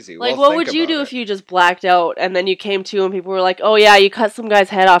Like, Well, what think would you about do it. if you just blacked out and then you came to and people were like, oh yeah, you cut some guy's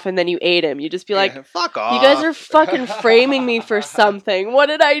head off and then you ate him? You'd just be like, Fuck off. you guys are fucking framing me for something. What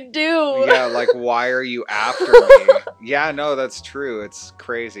did I do? Yeah, like, why are you after me? Yeah, no, that's true. It's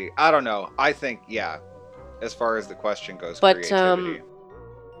crazy. I don't know. I think, yeah, as far as the question goes, But, creativity.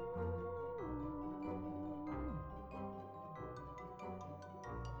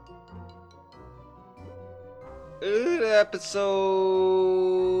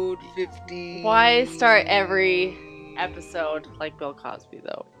 Episode 50. Why start every episode like Bill Cosby,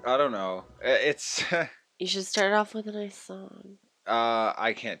 though? I don't know. It's You should start off with a nice song.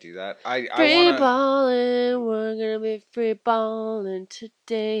 I can't do that. I Free wanna. ballin', we're gonna be free ballin'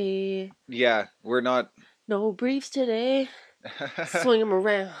 today. Yeah, we're not. No briefs today. Swing 'em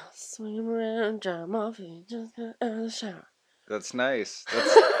around, dry 'em off, and just get out of the shower. That's nice.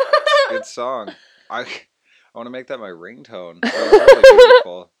 That's a good song. I want to make that my ringtone. That was really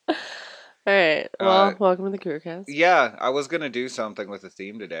beautiful. Alright, well, welcome to the Careercast. Yeah, I was gonna do something with the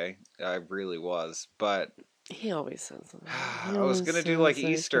theme today. I really was, but He always says something. I was gonna do like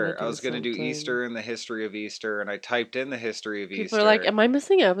Easter. I was gonna do Easter and the history of Easter, and I typed in the history of Easter. People are like, "Am I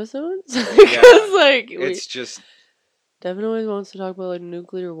missing episodes?" Yeah, Because like it's just Devin always wants to talk about like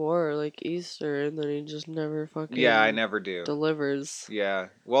nuclear war or like Easter, and then he just never fucking I never do. delivers. Yeah,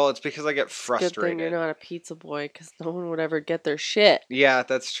 well, it's because I get frustrated. Good thing you're not a pizza boy, because no one would ever get their shit. Yeah,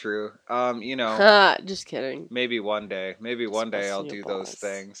 that's true. You know, Just kidding. maybe one day I'll do those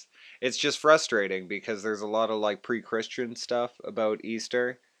things. It's just frustrating because there's a lot of like pre-Christian stuff about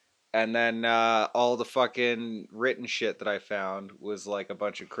Easter. And then all the fucking written shit that I found was like a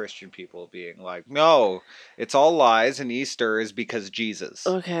bunch of Christian people being like, no, it's all lies and Easter is because Jesus.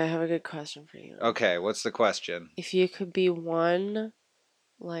 Okay, I have a good question for you. Okay, what's the question? If you could be one,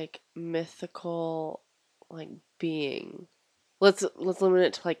 like, mythical, like, being, let's limit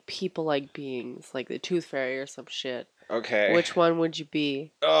it to like people-like beings, like the Tooth Fairy or some shit. Okay. Which one would you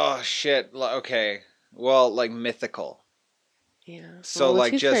be? Oh shit. Okay. Well, like mythical. Yeah. So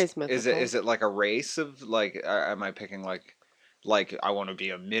like just is it like a race of like am I picking like I want to be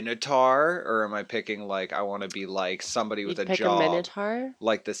a minotaur, or am I picking like I want to be like somebody with a job? A minotaur?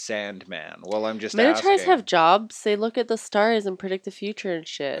 Like the Sandman. Well, I'm just Minotaurs asking. have jobs. They look at the stars and predict the future and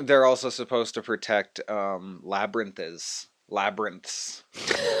shit. They're also supposed to protect labyrinths.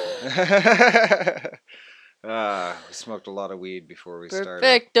 We smoked a lot of weed before we started.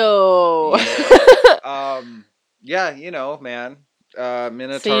 Perfecto. Yeah, you know, man.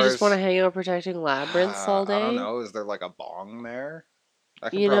 Minotaurs. So you just want to hang out protecting labyrinths all day? I don't know. Is there like a bong there? I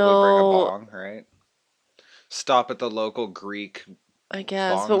could probably bring a bong, right? Stop at the local Greek. I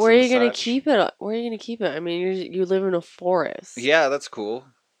guess, but where are you gonna keep it? Where are you gonna keep it? I mean, you live in a forest. Yeah, that's cool.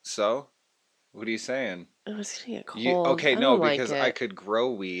 So, what are you saying? Oh, it's gonna get cold. Okay, no, because I could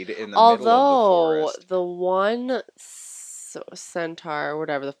grow weed in the middle of the forest. The one centaur,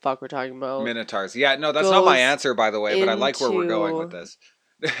 whatever the fuck we're talking about. Minotaurs. Yeah, no, that's not my answer, by the way, but I like where we're going with this.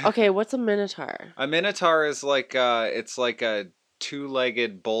 Okay, what's a minotaur? A minotaur is like it's like a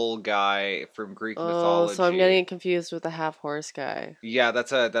two-legged bull guy from Greek mythology. So I'm getting confused with the half horse guy. Yeah,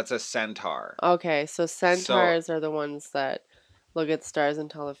 that's a centaur. Okay, so centaurs are the ones that look at stars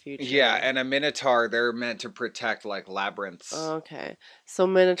and tell the future. Yeah, and a minotaur, they're meant to protect like labyrinths. Okay, so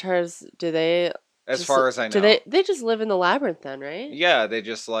minotaurs, do they? As far as I know, they just live in the labyrinth then, right? Yeah, they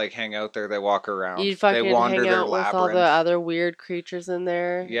just like hang out there. They walk around. You'd fucking they wander hang out their with all the other weird creatures in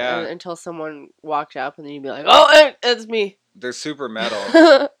there. Yeah. Until someone walked up, and then you'd be like, "Oh, it's me." They're super metal.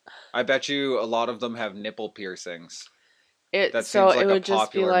 I bet you a lot of them have nipple piercings. That seems like a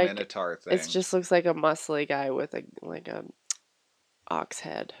popular minotaur thing. It just looks like a muscly guy with a ox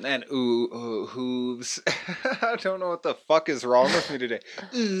head. And hooves. I don't know what the fuck is wrong with me today.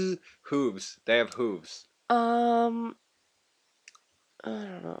 Hooves. They have hooves. I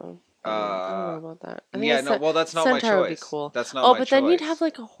don't know. I don't know about that. Well, that's not my choice. Centaur would be cool. That's not my choice. But then you'd have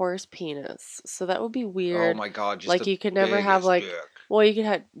like a horse penis, so that would be weird. Oh my god! Just like you could never have like. Dick. Well, you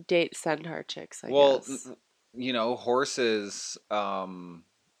could date centaur chicks. I guess. You know, horses bang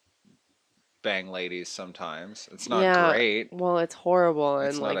ladies sometimes. It's not great. Well, it's horrible,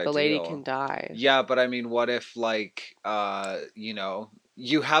 it's and like the lady can die. Yeah, but I mean, what if like you know,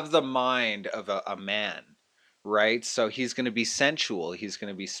 you have the mind of a man. Right? So he's going to be sensual. He's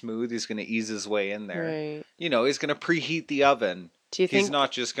going to be smooth. He's going to ease his way in there. Right. You know, he's going to preheat the oven. Do you think he's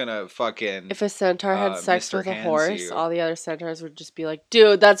not just going to fucking... If a centaur had sex with a horse, all the other centaurs would just be like,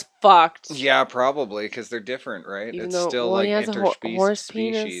 dude, that's fucked. Yeah, probably, because they're different, right? Even it's still like he has interspecies. A horse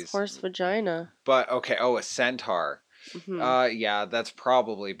penis, horse vagina. But, okay, a centaur. Mm-hmm. Yeah, that's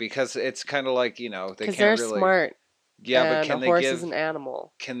probably, because it's kind of like, you know, they can't really... Because they're smart. Yeah, but And a horse is an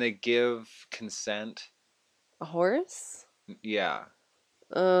animal. Can they give consent? A horse? Yeah.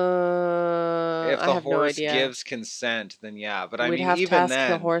 If I the have no horse idea. gives consent, then yeah. But I We'd mean, have to even ask the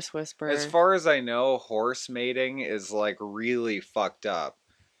then, horse as whisperer. far as I know, horse mating is like really fucked up.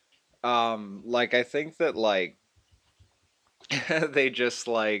 Like I think that like they just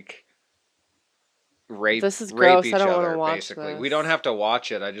like This is rape gross. I each don't want to other watch basically. We don't this. have to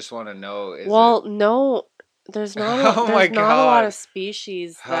watch it. I just want to know is it Well, no, there's not Oh my there's not a lot of god.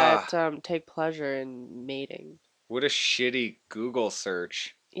 species Ah, that take pleasure in mating. what a shitty Google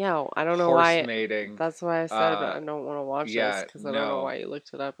search. Yeah, I don't know Horse why. mating. That's why I said I don't want to watch this Yeah, because I don't know no. why you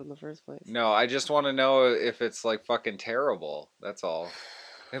looked it up in the first place. No, I just want to know if it's like fucking terrible. That's all.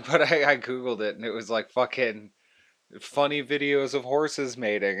 But I googled it and it was like fucking funny videos of horses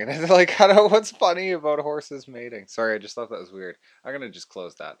mating, and it's like, I don't know what's funny about horses mating. Sorry, I just thought that was weird. I'm gonna just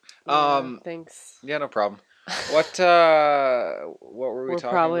close that. Yeah, thanks. Yeah, no problem. What were we We're talking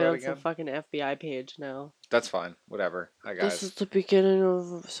probably about on some again? fucking FBI page now. That's fine. Whatever. Hi This is guys. the beginning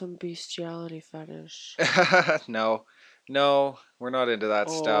of some bestiality fetish. No, no, we're not into that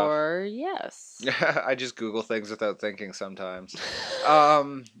stuff. Or yes. I just Google things without thinking sometimes.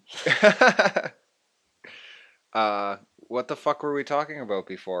 Um, what the fuck were we talking about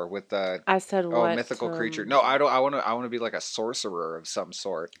before with the I said what? mythical creature? No, I don't. I want to be like a sorcerer of some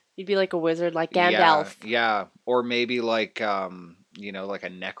sort. You'd be like a wizard, like Yeah, Gandalf. yeah, or maybe like like a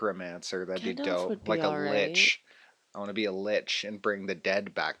necromancer. That'd be Gandalf dope. would be Like a alright. lich. I want to be a lich and bring the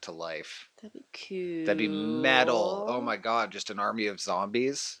dead back to life. That'd be cool. That'd be metal. Oh my god, just an army of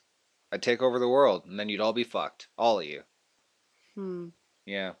zombies. I'd take over the world, and then you'd all be fucked, all of you.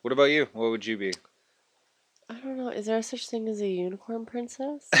 Yeah. What about you? What would you be? I don't know. Is there such thing as a unicorn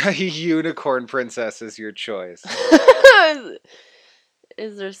princess? Unicorn princess is your choice.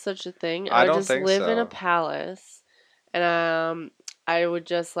 Is there such a thing? I would don't just think live in a so. palace, and I would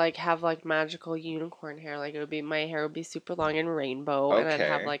just like have like magical unicorn hair. Like it would be my hair would be super long and rainbow, and I'd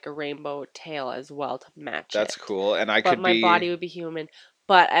have Okay. like a rainbow tail as well to match That's it. cool. And I But could my be. body would be human.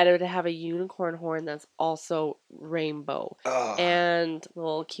 But I would have a unicorn horn that's also rainbow, Ugh. and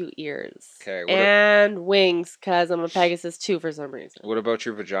little cute ears, Okay. and wings, cause I'm a Pegasus too for some reason. What about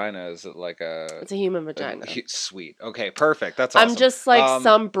your vagina? Is it like a? It's a human vagina. Sweet. Okay. Perfect. That's awesome. I'm just like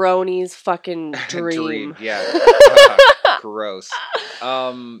some brony's fucking dream. Yeah. Gross.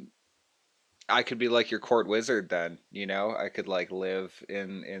 I could be like your court wizard then, you know? I could like live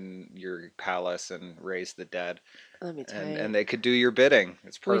in your palace and raise the dead. Let me tell you. And they could do your bidding.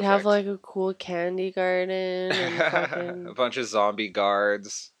 It's perfect. We'd have like a cool candy garden and fucking a bunch of zombie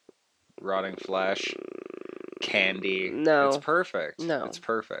guards, rotting flesh, candy. No. It's perfect. No. It's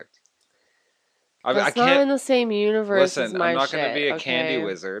perfect. That's I can't, not in the same universe as my I'm not shit, going to be a okay? candy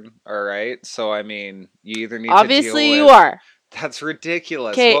wizard, all right? So I mean, you either need Obviously to deal you with... are. That's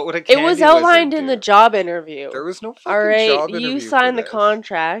ridiculous. Okay, What would a candy it was outlined wizard in do? the job interview. There was no fucking all right, job interview. You signed the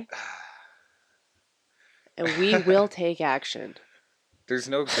contract, and we will take action. There's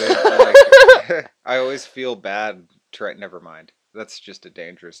no good. Like, I always feel bad. Never mind. That's just a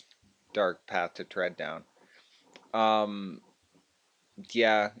dangerous, dark path to tread down.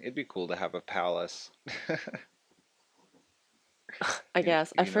 Yeah, it'd be cool to have a palace. I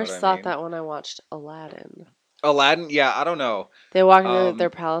guess. I first thought that when I watched Aladdin. Aladdin? Yeah, I don't know. They walk into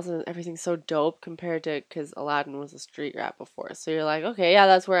their palace and everything's so dope compared to because Aladdin was a street rat before. So you're like, okay, yeah,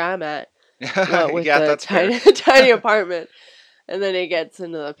 that's where I'm at. With yeah, the that's tiny apartment. And then it gets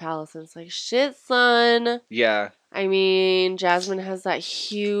into the palace and it's like, shit, son. Yeah. I mean, Jasmine has that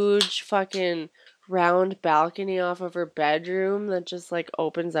huge fucking round balcony off of her bedroom that just like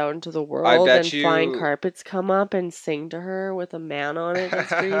opens out into the world, and flying carpets come up and sing to her with a man on it that's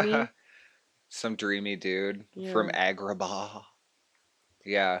dreamy. Some dreamy dude from Agrabah.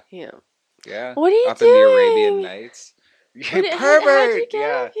 Yeah. Yeah. Yeah. What are you doing? In the Arabian Nights. Pervert! How'd you get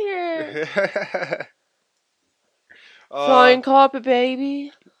up here? Flying carpet,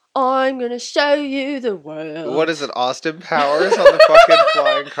 baby. I'm gonna show you the world. What is it, Austin Powers on the fucking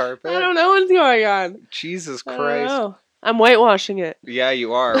flying carpet? I don't know what's going on. Jesus Christ. I'm whitewashing it. Yeah,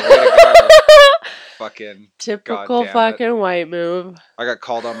 you are. Way to go. Fucking typical fucking white move. I got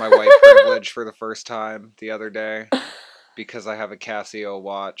called on my white privilege for the first time the other day because I have a Casio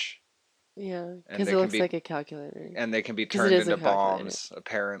watch. Yeah, because it looks like a calculator. And they can be turned into bombs,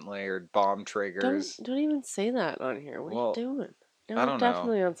 apparently, or bomb triggers. Don't even say that on here. What are you doing? I don't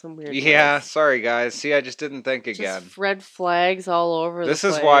definitely know. On some weird. Yeah, sorry guys. See, I just didn't think again. Just red flags all over. This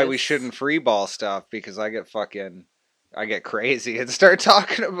is why we shouldn't freeball stuff, because I get crazy and start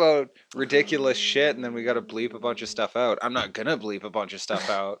talking about ridiculous shit, and then we gotta bleep a bunch of stuff out. I'm not gonna bleep a bunch of stuff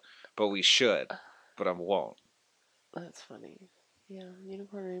out, but we should. But I won't. That's funny. Yeah,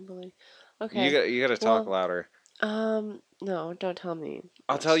 unicorn rainbow lady. Okay. You gotta talk louder. No, don't tell me.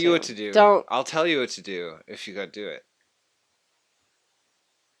 I'll tell you what to do. Don't. I'll tell you what to do if you gotta do it.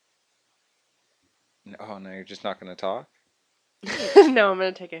 Oh, no, you're just not gonna talk? No, I'm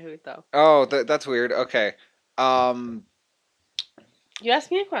gonna take a hoot though. Oh, that's weird. Okay. You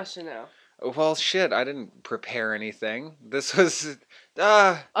asked me a question now. Well, shit, I didn't prepare anything. This was,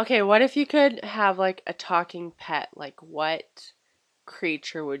 Okay, what if you could have like a talking pet? Like, what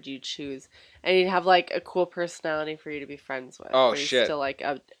creature would you choose? And you'd have like a cool personality for you to be friends with. Oh, but he's shit. still like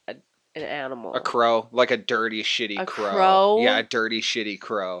an animal. A crow, like a dirty, shitty crow. Crow? Yeah, a dirty, shitty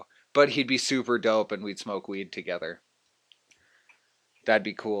crow. But he'd be super dope, and we'd smoke weed together. That'd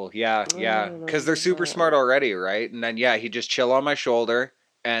be cool. Yeah, yeah. Because they're super smart already, right? And then, yeah, he'd just chill on my shoulder,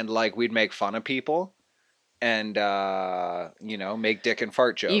 and, like, we'd make fun of people, and, you know, make dick and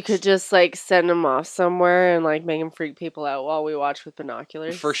fart jokes. You could just, like, send him off somewhere and, like, make him freak people out while we watch with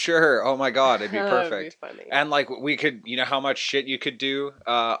binoculars. For sure. Oh, my God. It'd be perfect. That'd be funny. And, like, we could, you know how much shit you could do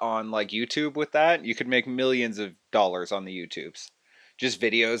on, like, YouTube with that? You could make millions of dollars on the YouTubes. Just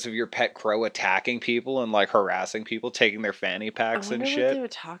videos of your pet crow attacking people and like harassing people, taking their fanny packs and shit. I wonder what they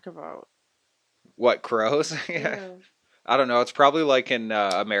would talk about. What, crows? Yeah. I don't know. It's probably like in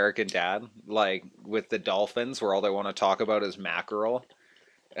American Dad, like with the dolphins, where all they want to talk about is mackerel,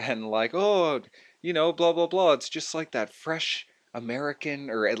 and like, oh, you know, blah blah blah. It's just like that fresh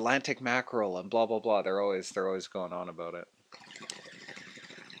American or Atlantic mackerel, and blah blah blah. They're always going on about it.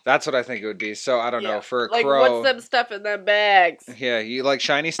 That's what I think it would be. So I don't know, for a crow. Like, what's them stuff in them bags? Yeah, you like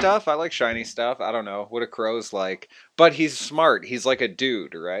shiny stuff? I like shiny stuff. I don't know what a crow's like, but he's smart. He's like a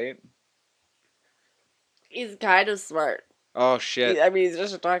dude, right? He's kind of smart. Oh shit! I mean, he's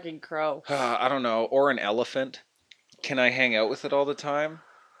just a talking crow. I don't know, or an elephant. Can I hang out with it all the time?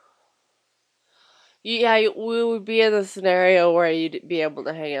 Yeah, we would be in a scenario where you'd be able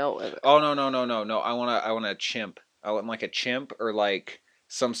to hang out with it. Oh no! I want a chimp. I want like a chimp or like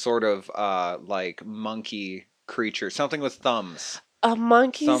some sort of like monkey creature, something with thumbs. A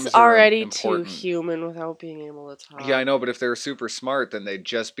monkey's already too human without being able to talk. Yeah, I know, but if they were super smart, then they'd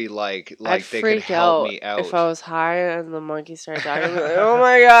just be like they could help me out. If I was high and the monkey started talking, I'd be like, oh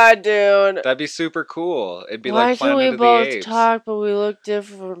my god, dude. That'd be super cool. It'd be like Planet of the Apes. Why can't we both talk, but we look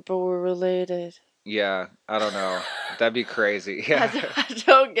different, but we're related? Yeah, I don't know. That'd be crazy. Yeah. I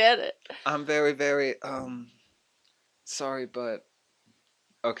don't get it. I'm very, very, sorry, but,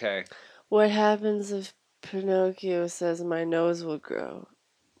 okay. What happens if Pinocchio says my nose will grow?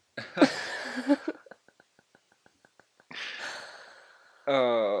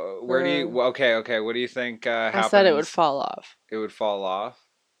 Where do you, okay, what do you think happens? I said it would fall off. It would fall off?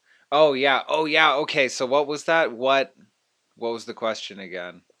 Oh, yeah, okay, so what was that? What was the question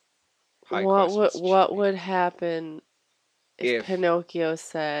again? What would happen if Pinocchio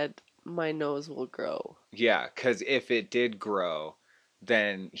said, my nose will grow? Yeah, because if it did grow,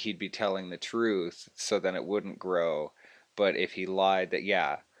 then he'd be telling the truth, so then it wouldn't grow. But if he lied, that,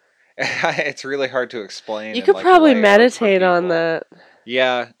 yeah. It's really hard to explain. You could probably meditate on that.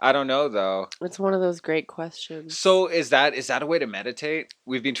 Yeah, I don't know, though. It's one of those great questions. So is that a way to meditate?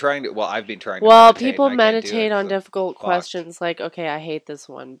 I've been trying to meditate. Well, people meditate on difficult questions like, okay, I hate this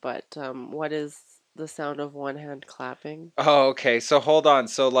one, but what is the sound of one hand clapping? Oh, okay. So hold on.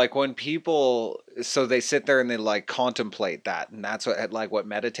 So like when people, so they sit there and they like contemplate that, and that's what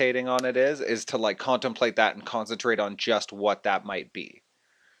meditating on it is to like contemplate that and concentrate on just what that might be.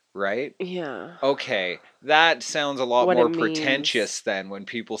 Right? Yeah. Okay. That sounds a lot more pretentious than when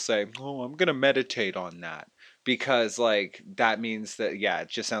people say, "Oh, I'm going to meditate on that." Because like that means that it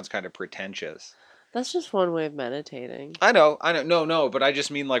just sounds kind of pretentious. That's just one way of meditating. I know. No, but I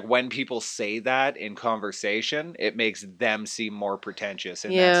just mean like when people say that in conversation, it makes them seem more pretentious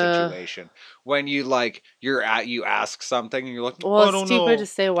in that situation. When you you ask something and you're like, well, I don't know. Well, it's stupid to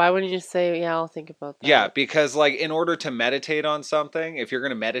say. Why wouldn't you say, yeah, I'll think about that? Yeah, because like in order to meditate on something, if you're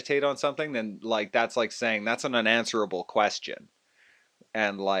going to meditate on something, then like that's like saying that's an unanswerable question.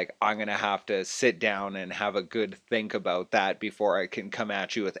 And like I'm going to have to sit down and have a good think about that before I can come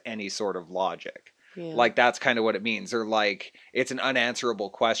at you with any sort of logic. Yeah. Like that's kind of what it means. Or like it's an unanswerable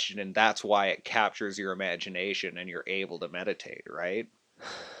question and that's why it captures your imagination and you're able to meditate, right?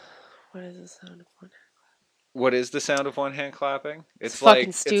 What is the sound of one hand clapping? What is the sound of one hand clapping? It's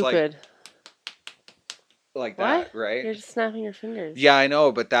fucking stupid. Like that, right? You're just snapping your fingers. Yeah, I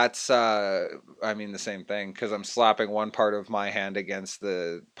know, but that's I mean the same thing because I'm slapping one part of my hand against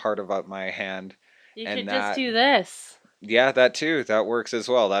the part of my hand. You could just do this. Yeah, that too. That works as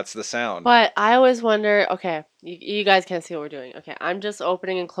well. That's the sound. But I always wonder, okay, you guys can't see what we're doing. Okay, I'm just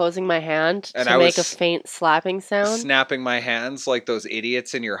opening and closing my hand to make a faint slapping sound. Snapping my hands like those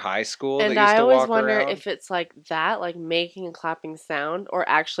idiots in your high school that And used to walk around. I always wonder if it's like that, like making a clapping sound, or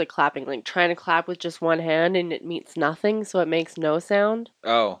actually clapping, like trying to clap with just one hand and it means nothing, so it makes no sound.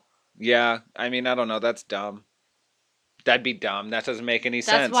 Oh, yeah. I mean, I don't know. That's dumb. That'd be dumb. That doesn't make any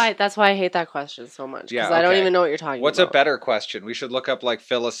sense. That's why I hate that question so much. Because Yeah, I don't even know what you're talking about. What's a better question? We should look up like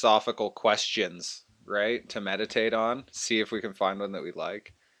philosophical questions, right? To meditate on. See if we can find one that we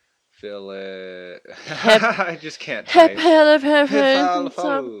like. I just can't type.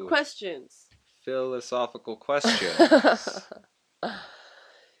 Some questions. Philosophical questions.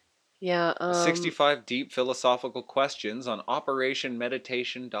 Yeah. 65 deep philosophical questions on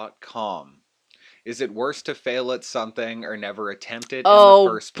operationmeditation.com. Is it worse to fail at something or never attempt it in the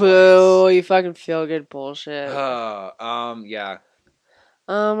first place? Oh, boo! You fucking feel good bullshit. Yeah. I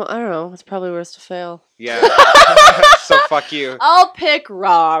don't know. It's probably worse to fail. Yeah. So fuck you. I'll pick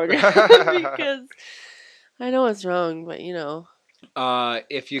wrong because I know it's wrong, but you know.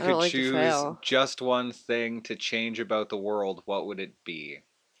 If you could choose just one thing to change about the world, what would it be?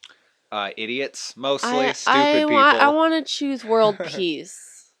 Idiots, mostly stupid people. I want to choose world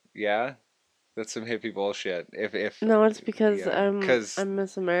peace. Yeah. That's some hippie bullshit. If no, it's because I'm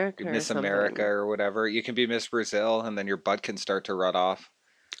Miss America. Miss America or whatever. You can be Miss Brazil, and then your butt can start to rot off.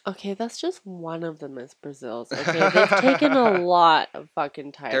 Okay, that's just one of the Miss Brazils. Okay, they've taken a lot of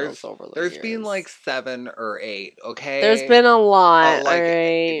fucking titles over the years. There's been like 7 or 8. Okay, there's been a lot. Like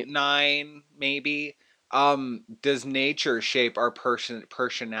right? 9 maybe. Does nature shape our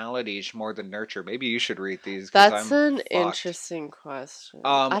personalities more than nurture? Maybe you should read these. That's an interesting question.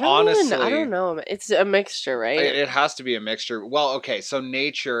 Honestly, I don't know. It's a mixture, right? It has to be a mixture. Well, okay, so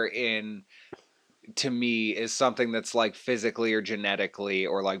nature to me is something that's like physically or genetically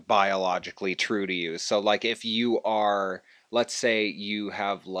or like biologically true to you. So like if you are, let's say you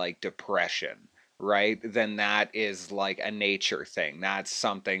have like depression, right? Then that is like a nature thing. That's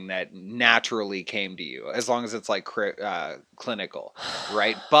something that naturally came to you, as long as it's like clinical,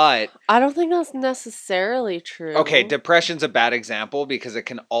 right? But I don't think that's necessarily true. Okay, depression's a bad example because it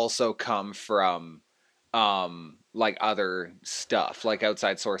can also come from like other stuff, like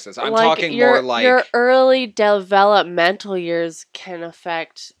outside sources. I'm like talking more like your early developmental years can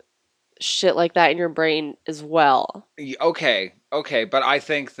affect shit like that in your brain as well. Okay, but I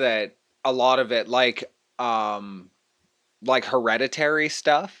think that a lot of it like hereditary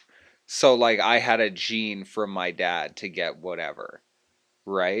stuff. So like I had a gene from my dad to get whatever,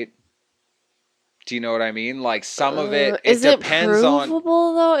 right? Do you know what I mean? Like some of it depends on. Is it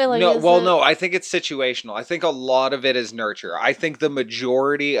provable though? Like, no. I think it's situational. I think a lot of it is nurture. I think the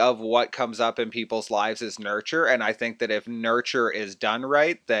majority of what comes up in people's lives is nurture, and I think that if nurture is done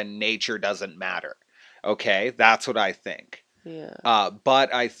right, then nature doesn't matter. Okay, that's what I think. Yeah.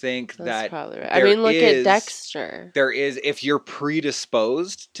 But I think that's probably right. I mean, look at Dexter. There is, if you're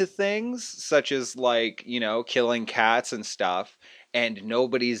predisposed to things such as like, killing cats and stuff, and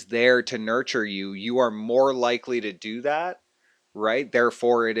nobody's there to nurture you, you are more likely to do that, right?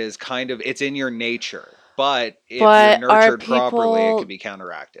 Therefore, it's in your nature. But if you're nurtured properly, it can be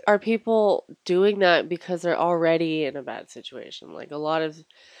counteracted. Are people doing that because they're already in a bad situation? Like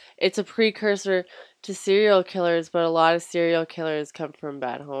it's a precursor to serial killers, but a lot of serial killers come from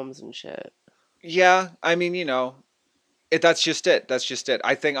bad homes and shit. Yeah, I mean, that's just it.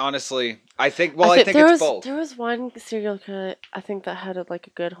 I think honestly, I think it's both. There was one serial killer I think that had like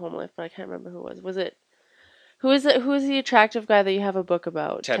a good home life, but I can't remember who it was. Was it? Who is it? Who is the attractive guy that you have a book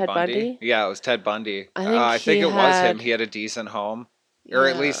about? Ted Bundy? Yeah, it was Ted Bundy. I think it was him. He had a decent home, or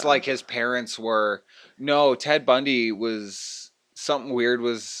at least like his parents were. No, Ted Bundy was something weird.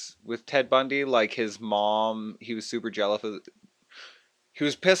 Was with Ted Bundy, like his mom, he was super jealous of. He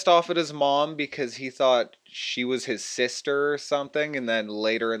was pissed off at his mom because he thought she was his sister or something, and then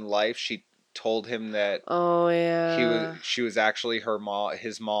later in life she told him that she was actually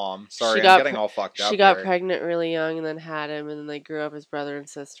his mom. Sorry, I'm getting all fucked up. She got pregnant really young and then had him, and then they grew up as brother and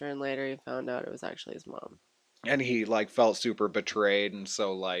sister, and later he found out it was actually his mom. And he like felt super betrayed, and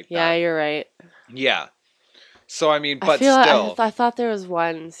so like you're right. Yeah. So I mean, but still, I thought there was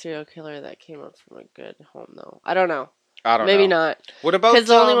one serial killer that came up from a good home though. I don't know. Maybe not. What about because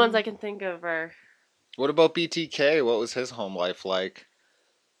the only ones I can think of are. What about BTK? What was his home life like?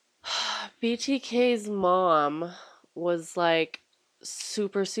 BTK's mom was like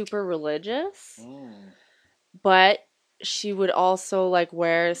super religious, but she would also like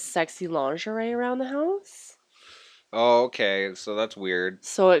wear sexy lingerie around the house. Oh, okay. So that's weird.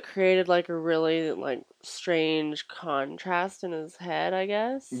 So it created like a really like strange contrast in his head, I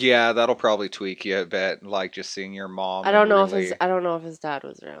guess. Yeah, that'll probably tweak you a bit, like just seeing your mom and really. I don't know if his dad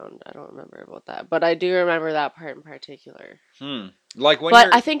was around. I don't remember about that, but I do remember that part in particular. Like when But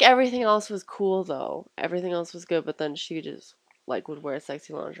you're. I think everything else was cool though. Everything else was good, but then she just like would wear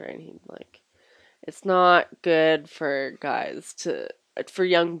sexy lingerie and he'd like it's not good for guys to for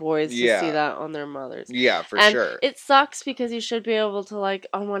young boys to see Yeah. that on their mothers. Yeah, for And sure. it sucks because you should be able to like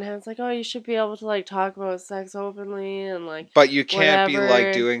on one hand it's like, oh, you should be able to like talk about sex openly and like But you can't be like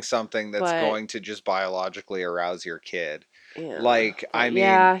whatever. doing something that's But going to just biologically arouse your kid. yeah. Like, But I mean,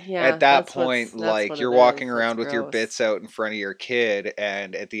 yeah, at that point, that's like what you're it walking is. It's around with your gross. bits out in front of your kid,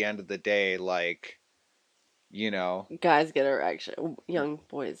 and at the end of the day, like, you know, Guys get erection. Young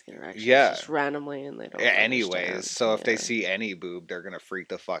boys get erections yeah. just randomly and they don't Anyways, understand. so if they Yeah. see any boob, they're gonna freak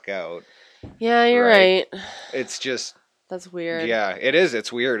the fuck out, Yeah, you're right? right. It's just, That's weird. yeah, it is.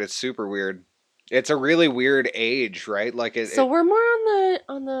 It's weird. It's super weird. It's a really weird age, right? Like So we're more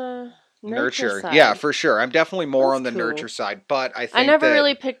on the nurture nurture. Yeah, side. for sure. I'm definitely more That's on the nurture cool. side, but I I think never that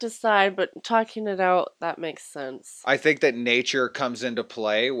really picked a side, but talking it out, that makes sense. nature comes into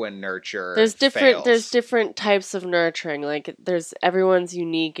play when nurture There's fails. different types of nurturing. Like there's everyone's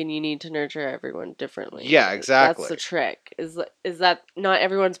unique and you need to nurture everyone differently. Yeah, That's exactly. the trick. Is that not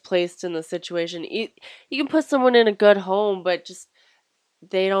everyone's placed in the situation. You can put someone in a good home, but just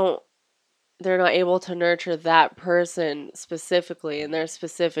they don't they're not able to nurture that person specifically and their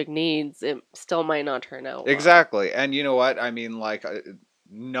specific needs. It still might not turn out well. Exactly. And you know what? I mean, like,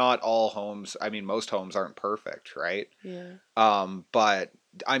 not all homes, I mean, most homes aren't perfect, right? Yeah. But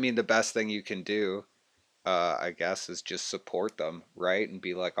I mean, the best thing you can do, I guess, is just support them, right? And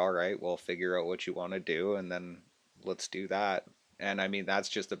be like, all right, well, figure out what you want to do and then let's do that. And I mean, that's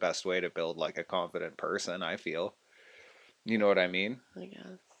just the best way to build like a confident person, I feel. You know what I mean? I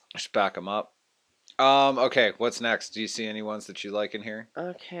guess. Just back them up. Okay, what's next? Do you see any ones that you like in here?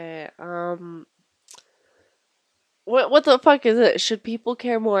 Okay. What the fuck is it? Should people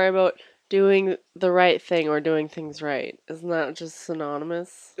care more about doing the right thing or doing things right? Isn't that just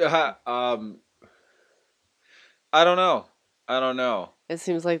synonymous? I don't know. I don't know. It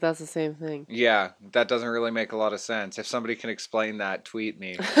seems like that's the same thing. Yeah, that doesn't really make a lot of sense. If somebody can explain that, tweet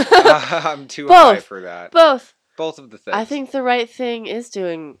me. I'm too high for that. Both. Both of the things. I think the right thing is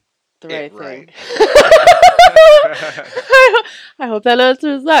doing the right thing. I hope that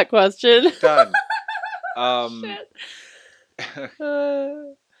answers that question. Done.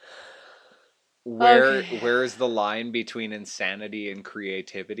 Where is the line between insanity and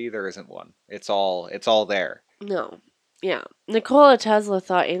creativity? There isn't one. It's all there. No. Yeah. Nikola Tesla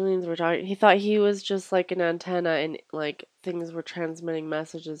thought aliens were talking. He thought he was just like an antenna and like things were transmitting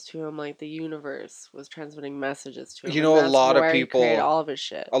messages to him, like the universe was transmitting messages to him. You know, a lot of people all of his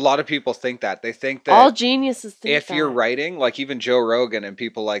shit. A lot of people think that. They think that all geniuses think if you're writing, like even Joe Rogan and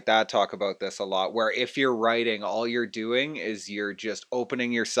people like that talk about this a lot, where if you're writing, all you're doing is you're just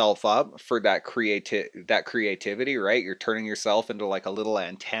opening yourself up for that creativity, right? You're turning yourself into like a little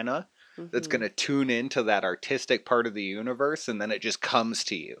antenna that's going to tune into that artistic part of the universe, and then it just comes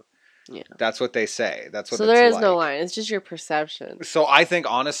to you. Yeah. That's what they say. That's what so there is no line. It's just your perception. So I think,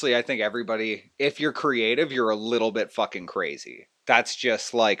 honestly, everybody, if you're creative, you're a little bit fucking crazy. That's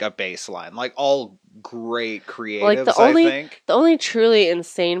just like a baseline. Like all great creatives, I think. The only truly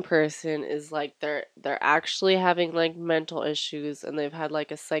insane person is like they're actually having like mental issues and they've had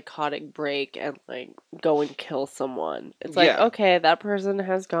like a psychotic break and like go and kill someone. It's like, okay, that person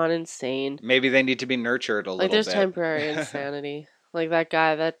has gone insane. Maybe they need to be nurtured a little bit. Like there's temporary insanity. Like that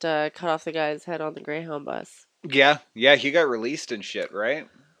guy that cut off the guy's head on the Greyhound bus. Yeah, he got released and shit, right?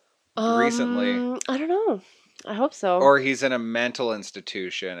 Recently. I don't know. I hope so. Or he's in a mental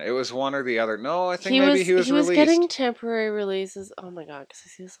institution. It was one or the other. No, I think maybe he was released. He was getting temporary releases. Oh my god, because I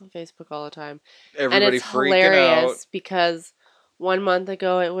see this on Facebook all the time. Everybody and it's hilarious out. Because 1 month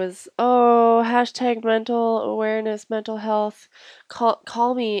ago it was, hashtag mental awareness, mental health.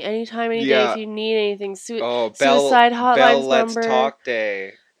 Call me anytime, any day if you need anything. Suicide hotlines Let's number. Talk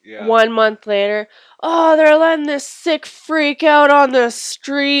Day. Yeah. 1 month later, they're letting this sick freak out on the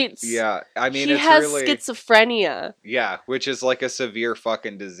streets. Yeah, I mean, he has schizophrenia. Yeah, which is like a severe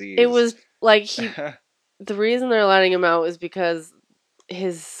fucking disease. It was like the reason they're letting him out is because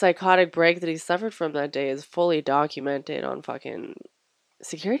his psychotic break that he suffered from that day is fully documented on fucking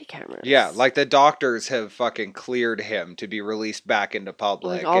security cameras. Yeah, like the doctors have fucking cleared him to be released back into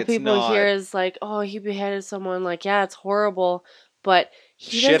public. Like all people hear is like, he beheaded someone. Like, yeah, it's horrible, but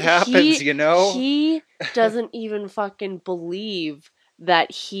shit happens, you know? He doesn't even fucking believe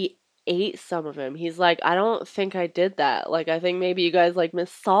that he ate some of him. He's like, I don't think I did that. Like, I think maybe you guys like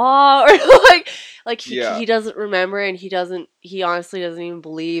missaw or he doesn't remember, and he honestly doesn't even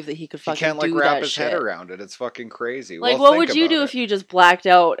believe that he could fucking can't like do wrap that his shit. head around it. It's fucking crazy. Like, what would you do if you just blacked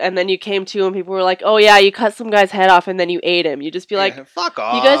out and then you came to and people were like, oh yeah, you cut some guy's head off and then you ate him? You just be like, fuck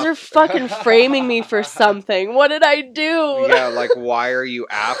off. You guys are fucking framing me for something. What did I do? Yeah, like, why are you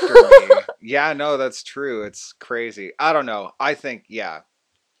after me? Yeah, no, that's true. It's crazy. I don't know. I think, yeah,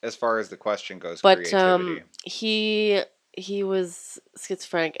 as far as the question goes, but, creativity. He was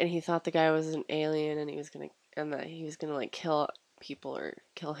schizophrenic and he thought the guy was an alien and that he was gonna like kill people or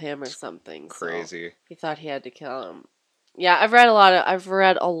kill him or something. Crazy. So he thought he had to kill him. Yeah, I've read a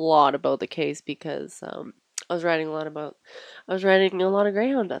lot about the case because I was writing a lot of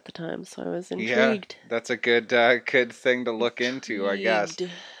Greyhound at the time, so I was intrigued. Yeah, that's a good thing to look into, I guess.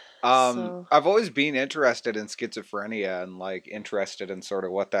 I've always been interested in schizophrenia and like interested in sort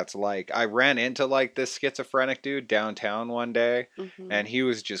of what that's like. I ran into like this schizophrenic dude downtown one day, and he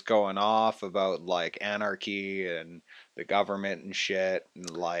was just going off about like anarchy and the government and shit, and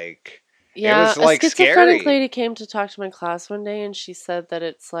like it was like a schizophrenic scary. lady came to talk to my class one day, and she said that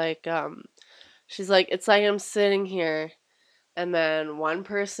it's like she's like, it's like I'm sitting here, and then one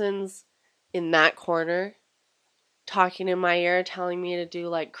person's in that corner talking in my ear, telling me to do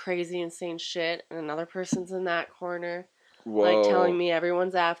like crazy, insane shit, and another person's in that corner, like telling me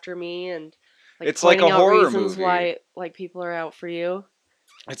everyone's after me, and like it's pointing like a out horror reasons movie. why like people are out for you.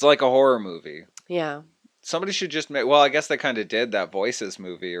 It's like a horror movie. Yeah. Somebody should just make. Well, I guess they kind of did that Voices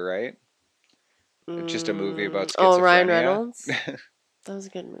movie, right? Just a movie about schizophrenia. Oh, Ryan Reynolds. That was a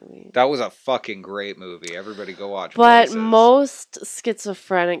good movie. That was a fucking great movie. Everybody go watch Voices. Most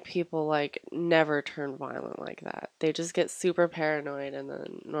schizophrenic people like never turn violent like that. They just get super paranoid and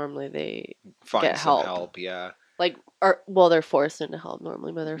then normally they get help. Yeah. Like they're forced into help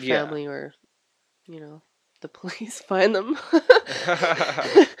normally by their family or the police find them.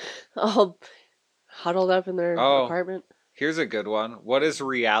 All huddled up in their apartment. Here's a good one. What is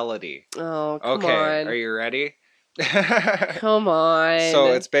reality? Oh, come on. Are you ready? Come on.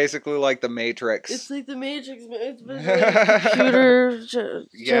 So it's basically like the Matrix. It's like the Matrix. It's like computer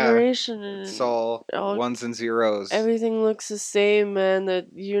generation. It's all ones and zeros. Everything looks the same, man. The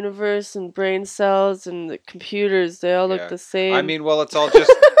universe and brain cells and the computers, they all look the same. I mean, well, it's all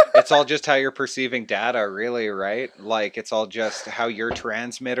just how you're perceiving data, really, right? Like, it's all just how your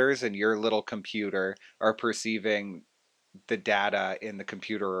transmitters and your little computer are perceiving the data in the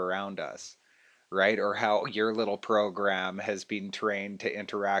computer around us. Right? Or how your little program has been trained to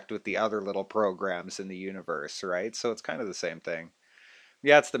interact with the other little programs in the universe, right? So it's kind of the same thing.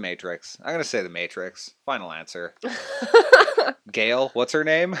 Yeah, it's the Matrix. I'm going to say the Matrix. Final answer. Gail, what's her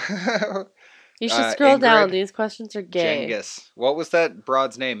name? You should scroll down. These questions are gay. Genghis. What was that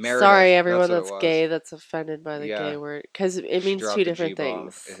broad's name? Meredith. Sorry, everyone that's gay that's offended by the gay word. Because it means two different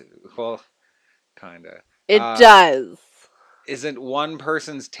things. Well, kind of. It does. Isn't one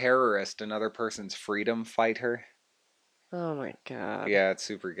person's terrorist another person's freedom fighter? Oh my god. Yeah, it's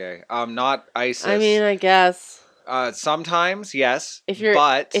super gay. Not ISIS. I mean, I guess. Sometimes, yes.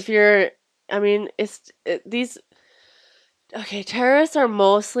 Terrorists are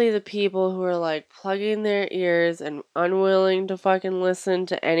mostly the people who are like plugging their ears and unwilling to fucking listen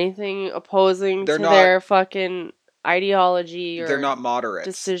to anything opposing their fucking ideology or they're not moderates.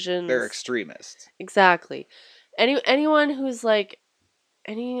 Decisions. They're extremists. Exactly. Anyone who's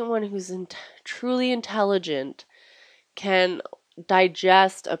truly intelligent can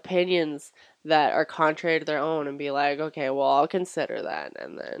digest opinions that are contrary to their own and be like, okay, well, I'll consider that,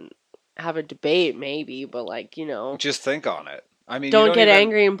 and then have a debate maybe, but like, just think on it. I mean, don't get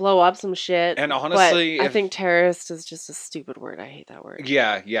angry and blow up some shit. And honestly, I think terrorist is just a stupid word. I hate that word.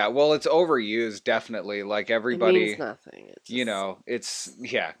 Yeah. Well, it's overused, definitely. Like everybody, it means nothing.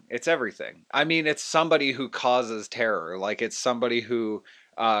 It's everything. I mean, it's somebody who causes terror. Like it's somebody who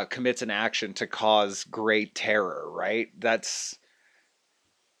commits an action to cause great terror. Right? That's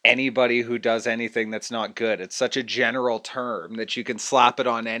anybody who does anything that's not good. It's such a general term that you can slap it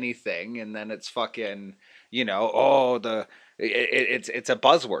on anything, and then it's fucking, it's a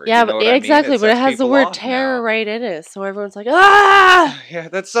buzzword. Yeah, but exactly. But it has the word terror right in it, so everyone's like, ah! Yeah,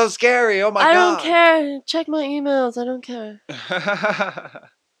 that's so scary. Oh my god! I don't care. Check my emails. I don't care.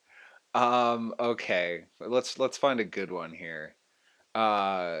 Okay. Let's find a good one here.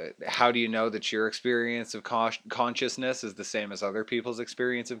 How do you know that your experience of consciousness is the same as other people's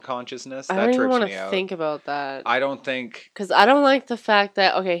experience of consciousness? I don't even want to think about that. I don't think... Because I don't like the fact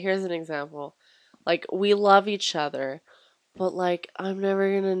that... Okay, here's an example. Like, we love each other, But, like, I'm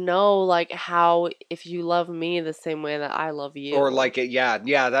never gonna know, like, how if you love me the same way that I love you. Or, like, yeah,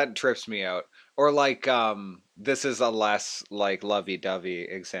 that trips me out. Or, like, this is a less, like, lovey-dovey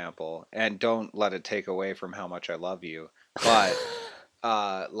example, and don't let it take away from how much I love you. But,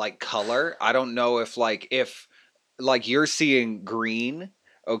 like, color, I don't know if, like, you're seeing green,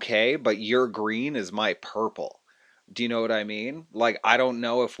 okay, but your green is my purple. Do you know what I mean? Like, I don't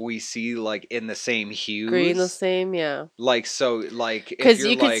know if we see, like, in the same Green the hues. same, yeah. Like, so, like, if Because you're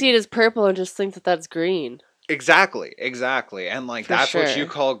you could see it as purple and just think that that's green. exactly, and, like, For that's what you sure.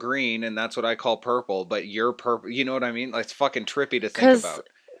 call green, and that's what I call purple, but you're purple, you know what I mean? Like, it's fucking trippy to think Because, about.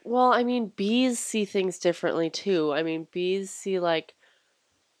 well, I mean, bees see things differently, too. I mean, bees see, like,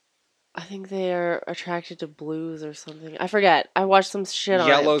 I think they are attracted to blues or something. I forget. I watched some shit on it,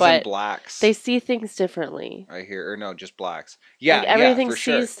 Yellows and but blacks, they see things differently. I hear, or no, just blacks. Like, Yeah, yeah, everything for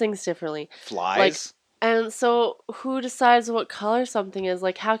sure. sees things differently. Like, Flies? and so who decides what color something is?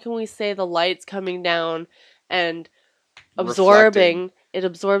 Like, how can we say the light's coming down and Reflecting. absorbing? It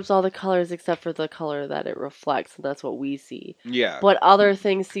absorbs all the colors except for the color that it reflects, and that's what we see. Yeah. But other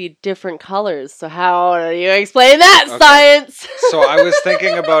things see different colors. So how do you explain that, Okay. science? So I was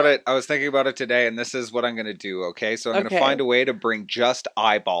thinking about it today, and this is what I'm gonna do, okay? So I'm gonna find a way to bring just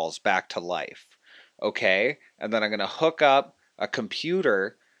eyeballs back to life. Okay? And then I'm gonna hook up a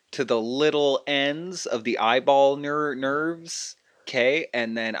computer to the little ends of the eyeball nerves. Okay?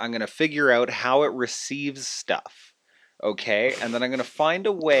 And then I'm gonna figure out how it receives stuff. Okay? And then I'm gonna find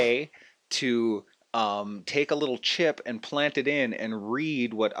a way to take a little chip and plant it in and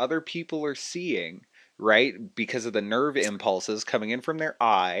read what other people are seeing, right? Because of the nerve impulses coming in from their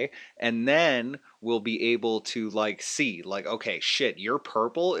eye, and then we'll be able to like see, like, okay, shit, your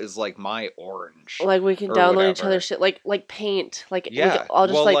purple is like my orange, Like we can or download each other's whatever. shit, like paint. Like Yeah, I'll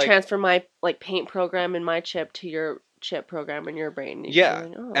just well, like like, transfer my like paint program in my chip to your chip program in your brain. You can yeah, be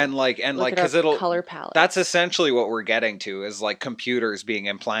like, oh, and look like, at our because it'll. color That's palettes. essentially what we're getting to is like computers being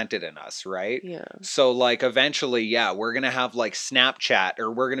implanted in us, right? Yeah. So like eventually, yeah, we're gonna have like Snapchat,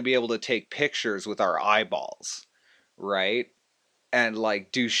 or we're gonna be able to take pictures with our eyeballs, right? And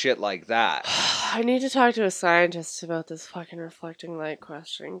like do shit like that. I need to talk to a scientist about this fucking reflecting light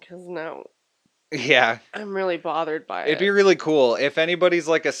question because now Yeah. I'm really bothered by It'd be it. really cool if anybody's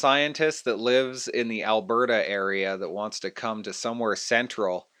like a scientist that lives in the Alberta area that wants to come to somewhere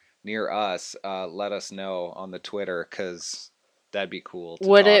central near us. Let us know on the Twitter, because that'd be cool to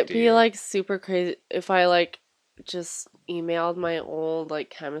Would talk it to be you. like super crazy if I like just emailed my old like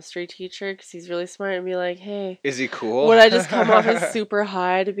chemistry teacher because he's really smart and be like, hey, Is he cool? would I just come off as super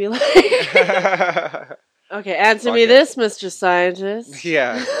high to be like, okay, answer me Fucking this, Mr. Scientist?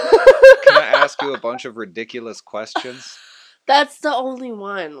 yeah. Can I ask you a bunch of ridiculous questions? That's the only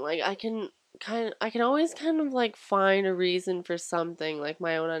one. Like I can always kind of like find a reason for something, like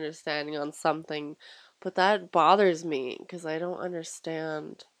my own understanding on something, but that bothers me because I don't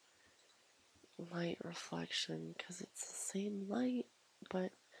understand light reflection because it's the same light,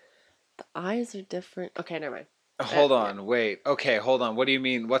 but the eyes are different. Okay, never mind. Hold Yeah. on, wait. Okay, hold on. What do you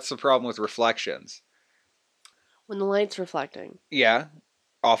mean? What's the problem with reflections? When the light's reflecting, Yeah.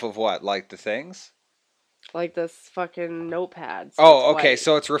 Off of what? Like the things? like this fucking notepad, so it's Oh, okay. white.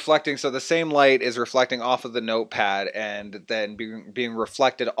 So it's reflecting. So the same light is reflecting off of the notepad and then being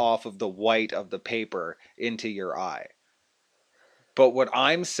reflected off of the white of the paper into your eye. But what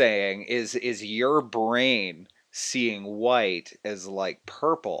I'm saying is your brain seeing white as like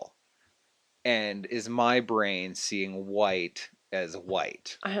purple, and is my brain seeing white as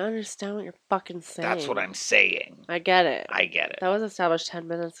white. I understand what you're fucking saying. That's what I'm saying. I get it. I get it. That was established 10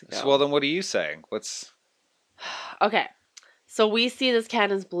 minutes ago. So, well, then what are you saying? What's Okay. So we see this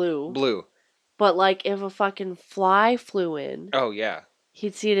can as blue. blue? But like if a fucking fly flew in, Oh, yeah.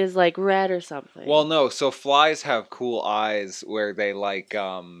 he'd see it as like red or something. Well, no. So flies have cool eyes where they like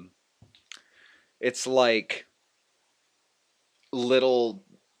it's like little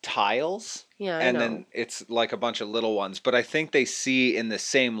tiles. Yeah, I And know. then it's like a bunch of little ones, but I think they see in the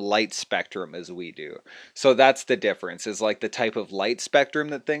same light spectrum as we do. So that's the difference, is like the type of light spectrum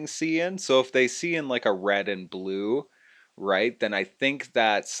that things see in. So if they see in like a red and blue, right, then I think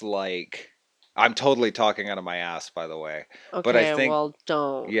that's like, I'm totally talking out of my ass, by the way. Okay, But I think, well,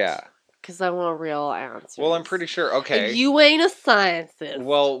 don't. yeah. Because I want real answers. Well, I'm pretty sure. Okay. You ain't a scientist.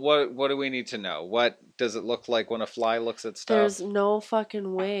 Well, what do we need to know? What does it look like when a fly looks at stuff? There's no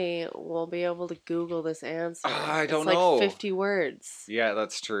fucking way we'll be able to Google this answer. I don't it's know. like 50 words. Yeah,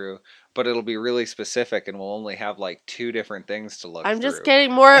 that's true. But it'll be really specific, and we'll only have like 2 different things to look I'm through. just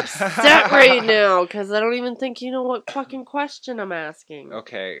getting more upset right now because I don't even think you know what fucking question I'm asking.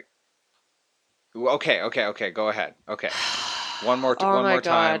 Okay. Okay. Go ahead. Okay. One more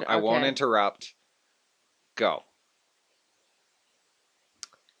time. I won't interrupt. Go.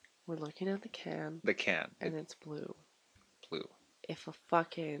 We're looking at the can. The can. And it's blue. Blue. If a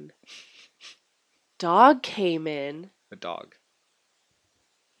fucking dog came in. A dog.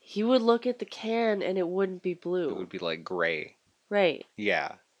 He would look at the can and it wouldn't be blue. It would be like gray. Right.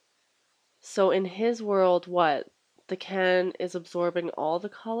 Yeah. So in his world, what? The can is absorbing all the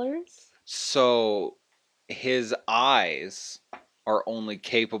colors? So his eyes are only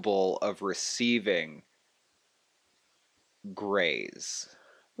capable of receiving grays.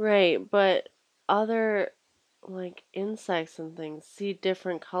 Right, but other like insects and things see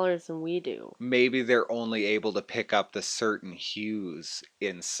different colors than we do. Maybe they're only able to pick up the certain hues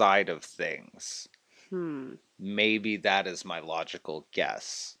inside of things. Maybe that is my logical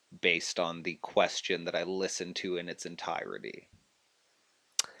guess based on the question that I listened to in its entirety.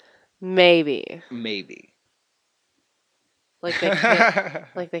 Maybe. Like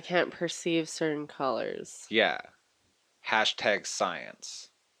they can't perceive certain colors. Yeah. #science.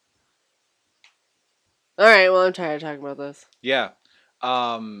 All right, well, I'm tired of talking about this. Yeah.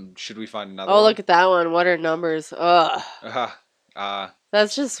 Should we find another one? Oh, look at that one. What are numbers? Ugh.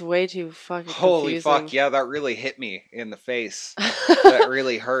 That's just way too fucking holy confusing. Fuck, yeah, that really hit me in the face. That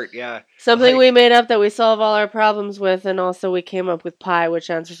really hurt, yeah. Something we made up that we solve all our problems with, and also we came up with pi, which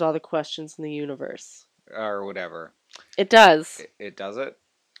answers all the questions in the universe. Or whatever. It does. It does it?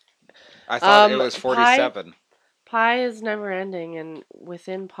 I thought it was 47. Pi is never ending, and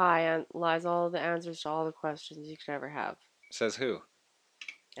within pi lies all the answers to all the questions you could ever have. Says who?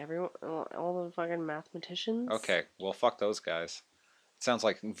 Everyone, all the fucking mathematicians. Okay, well, fuck those guys. It sounds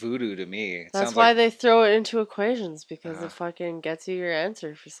like voodoo to me. That's why they throw it into equations, because it fucking gets you your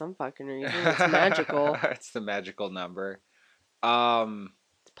answer for some fucking reason. It's magical. It's the magical number.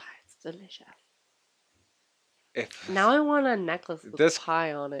 It's pie. It's delicious. Now I want a necklace with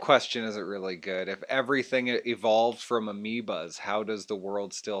pie on it. This question isn't really good. If everything evolved from amoebas, how does the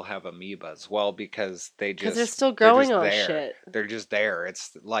world still have amoebas? Well, because they're still growing on shit. They're just there.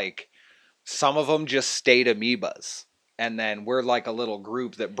 It's like some of them just stayed amoebas. And then we're like a little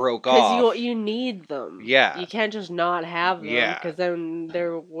group that broke off. Because you need them. Yeah. You can't just not have them. Yeah. Because then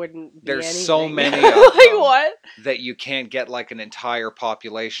there wouldn't be There's anything. so many of them. Like what? That you can't get like an entire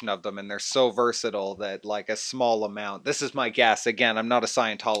population of them. And they're so versatile that like a small amount. This is my guess. Again, I'm not a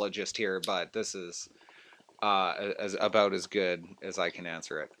Scientologist here, but this is about as good as I can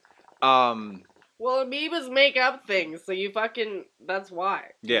answer it. Well, amoebas make up things. So you fucking... That's why.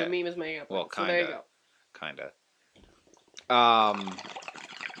 Yeah. Amoebas make up things. Well, kind of. So there you go. Kind of.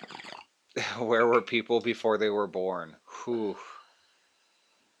 Where were people before they were born? Whew.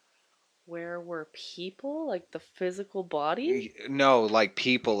 Where were people? Like the physical body? No, like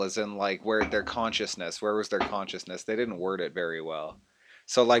people as in like where their consciousness. Where was their consciousness? They didn't word it very well.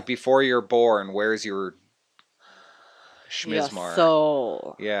 So like before you're born, where's your schmizmar? Your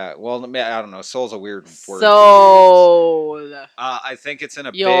soul. Yeah, well, I don't know. Soul's a weird word. Soul. I think it's in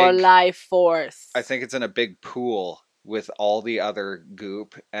a your life force. I think it's in a big pool with all the other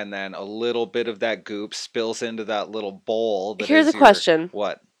goop, and then a little bit of that goop spills into that little bowl. Here's a question.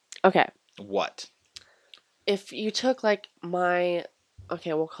 What? Okay. What? If you took like my,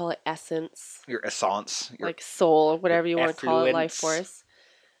 okay, we'll call it essence. Your essence. Like soul, whatever you want to call it, life force.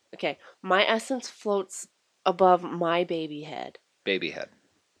 Okay, my essence floats above my baby head. Baby head.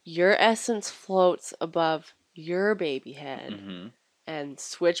 Your essence floats above your baby head, and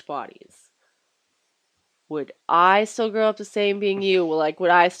switch bodies. Would I still grow up the same being you? Like, would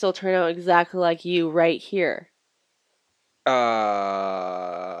I still turn out exactly like you right here?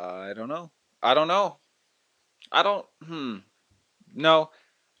 I don't know. No.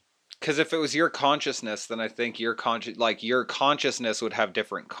 Because if it was your consciousness, then I think your consciousness would have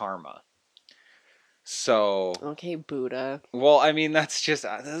different karma. So. Okay, Buddha. Well, I mean, that's just.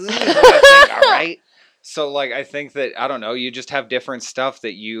 This is what I think, all right? So, like, I think that, I don't know, you just have different stuff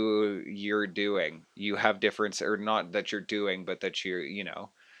that you're doing. You have different, or not that you're doing, but that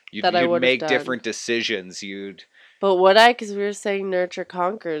you'd make different decisions. But would I? Because we were saying nurture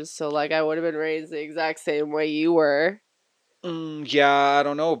conquers, so, like, I would have been raised the exact same way you were. Yeah, I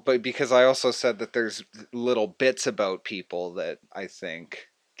don't know, but because I also said that there's little bits about people that I think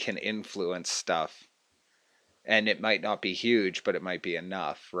can influence stuff. And it might not be huge, but it might be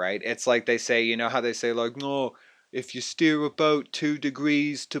enough, right? It's like they say, you know how they say, like, no, if you steer a boat 2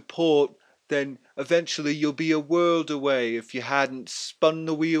 degrees to port, then eventually you'll be a world away if you hadn't spun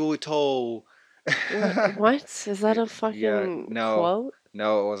the wheel at all. What? Is that a fucking quote?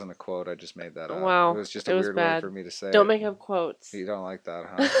 No, it wasn't a quote. I just made that up. Wow. It was just a weird way for me to say Don't it. make up quotes. You don't like that,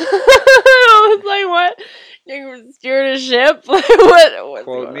 huh? I was like, what? You're steering a ship? What's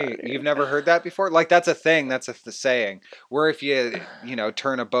Quote me. You've never heard that before? Like, that's a thing. That's the saying. Where if you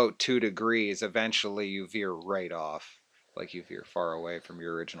turn a boat 2 degrees, eventually you veer right off. Like you veer far away from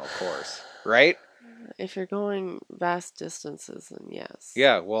your original course. Right? If you're going vast distances, then yes.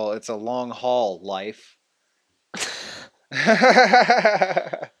 Yeah, well, it's a long haul life.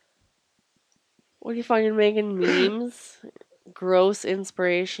 What are you fucking making memes? Gross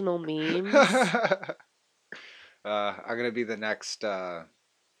inspirational memes? I'm gonna be the next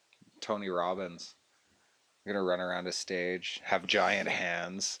Tony Robbins. I'm gonna run around a stage, have giant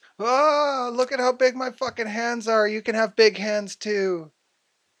hands. Oh, look at how big my fucking hands are. You can have big hands too.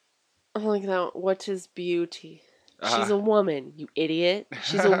 I'm like that. What is beauty? She's a woman, you idiot.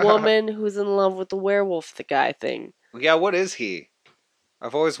 She's a woman who's in love with the werewolf, the guy thing. Yeah, what is he?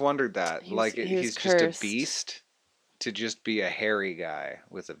 I've always wondered that. He's cursed. just a beast to just be a hairy guy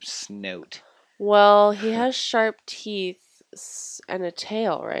with a snout. Well, he has sharp teeth and a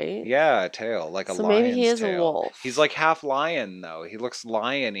tail, right? Yeah, a tail, like a lion's tail. So maybe he is a wolf. He's like half lion, though. He looks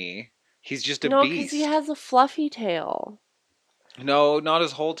lion-y. He's just a beast. No, because he has a fluffy tail. No, not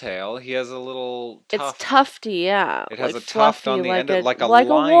his whole tail. He has a little tuft. It's tufty, yeah. It has a tuft on the end, like a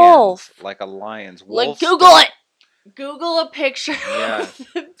wolf. Like a lion's. Like, Google it! Google a picture of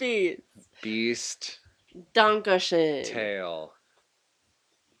the beast. Beast. Dankeschön. Tail.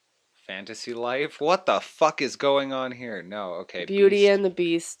 Fantasy life? What the fuck is going on here? No, okay. Beauty and the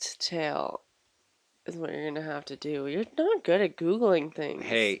Beast tail is what you're gonna have to do. You're not good at Googling things.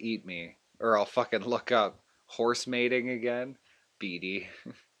 Hey, eat me. Or I'll fucking look up horse mating again. Beady.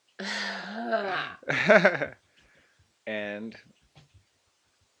 And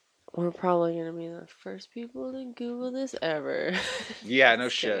we're probably gonna be the first people to Google this ever. Yeah, no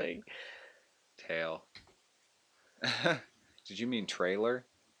shit. Tail. Did you mean trailer?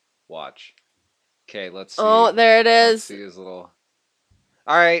 Watch. Okay, let's see. Oh, there it is. Let's see his little.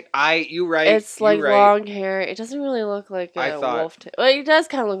 All right, you right. It's like long hair. It doesn't really look like a wolf tail. Well, it does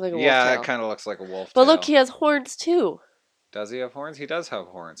kind of look like a wolf tail. Yeah, it kind of looks like a wolf tail. But look, he has horns too. Does he have horns? He does have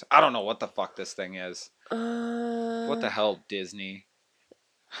horns. I don't know what the fuck this thing is. What the hell, Disney?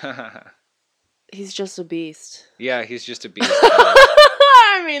 He's just a beast. Yeah, he's just a beast.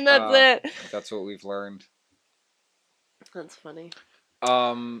 I mean, that's it. That's what we've learned. That's funny.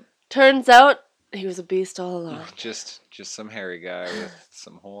 Turns out he was a beast all along. Just some hairy guy with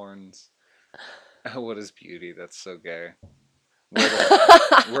some horns. What is beauty? That's so gay.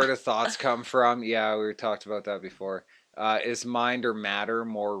 Where do thoughts come from? Yeah, we talked about that before. Is mind or matter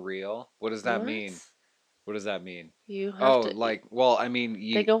more real? What does that mean? What does that mean? You have to. Well, I mean,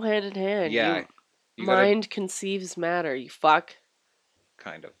 they go hand in hand. Yeah. Mind conceives matter. You fuck.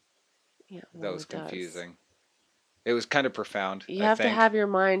 Kind of. Yeah. Well, that was confusing. It was kind of profound. You have to have your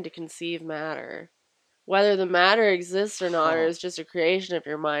mind to conceive matter. Whether the matter exists or not, or is just a creation of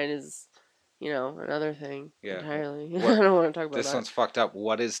your mind is, another thing entirely. I don't want to talk about this one's fucked up.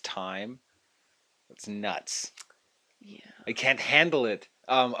 What is time? It's nuts. Yeah. I can't handle it.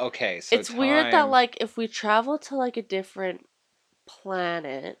 Okay, so it's weird that if we travel to a different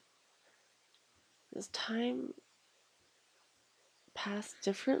planet, does time pass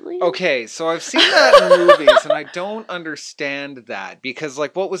differently? Okay, so I've seen that in movies and I don't understand that because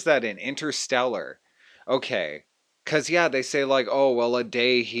what was that in Interstellar? Okay, because they say a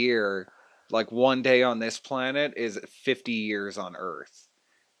day here, one day on this planet is 50 years on Earth.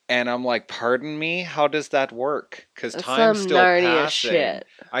 And I'm like, pardon me? How does that work? Because time's still passing. Shit.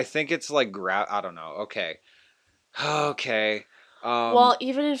 I think it's I don't know. Okay. Okay. Well,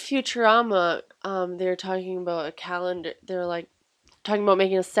 even in Futurama, they're talking about a calendar. They're talking about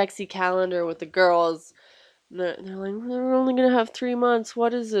making a sexy calendar with the girls. They're like, we're only going to have 3 months.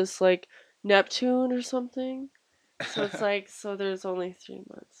 What is this? Neptune or something? So it's so there's only 3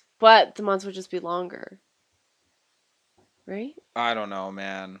 months. But the months would just be longer. Right? I don't know,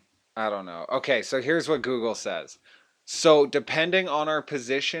 man. I don't know. Okay, so here's what Google says. So, depending on our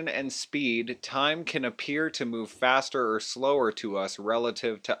position and speed, time can appear to move faster or slower to us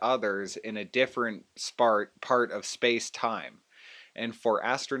relative to others in a different part of space-time. And for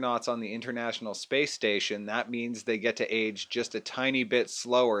astronauts on the International Space Station, that means they get to age just a tiny bit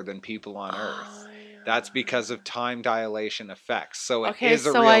slower than people on Earth. Yeah. That's because of time dilation effects. So it is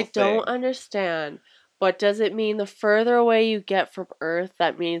a real thing. Okay, so I don't understand. But does it mean the further away you get from Earth,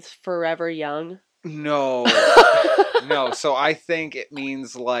 that means forever young? No. No, so I think it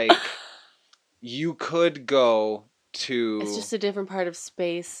means you could go to... It's just a different part of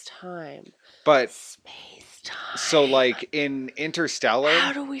space-time. But... Space-time. time? So, like, in Interstellar...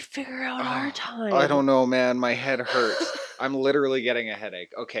 How do we figure out our time? I don't know, man. My head hurts. I'm literally getting a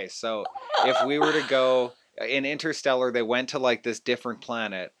headache. Okay, so if we were to go... In Interstellar, they went to, like, this different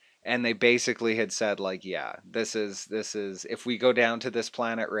planet, and they basically had said, like, yeah, this is... If we go down to this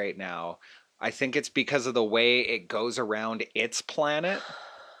planet right now, I think it's because of the way it goes around its planet.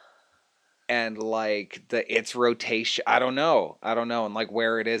 And like its rotation, I don't know, and like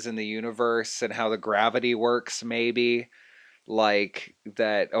where it is in the universe and how the gravity works, maybe like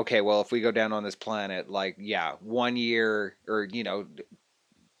that. Okay, well, if we go down on this planet, like 1 year or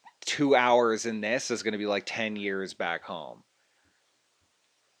 2 hours in this is going to be like 10 years back home.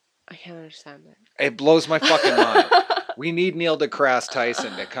 I can't understand it. It blows my fucking mind. We need Neil deGrasse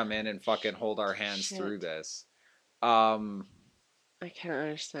Tyson to come in and fucking hold our hands through this. I can't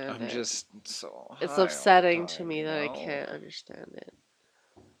understand it. I'm just so... It's upsetting to me that I can't understand it.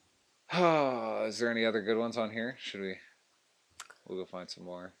 Is there any other good ones on here? We'll go find some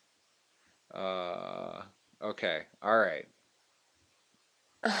more. Okay. All right.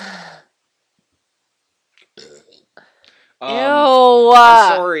 Ew.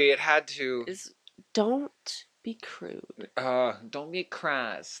 I'm sorry, it had to... Don't be crude. Don't be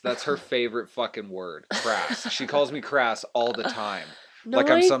crass. That's her favorite fucking word. Crass. She calls me crass all the time. No, like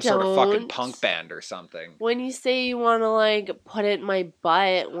I'm some sort of fucking punk band or something. When you say you want to like put it in my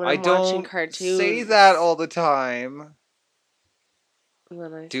butt when I'm watching cartoons. I don't say that all the time.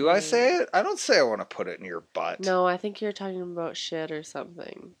 Do I say it? I don't say I want to put it in your butt. No, I think you're talking about shit or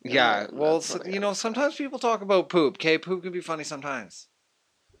something. Yeah, well, sometimes people talk about poop. Okay, poop can be funny sometimes.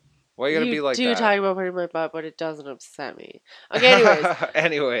 Why you gotta be like that? You do talk about putting in my butt, but it doesn't upset me. Okay,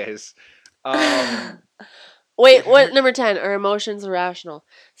 anyways. Wait, what? Number 10. Are emotions irrational?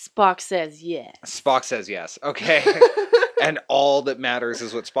 Spock says yes. Spock says yes. Okay. And all that matters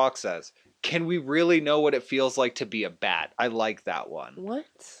is what Spock says. Can we really know what it feels like to be a bat? I like that one. What?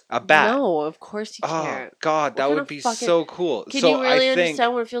 A bat. No, of course you can't. Oh, God, that would be so cool. Can you really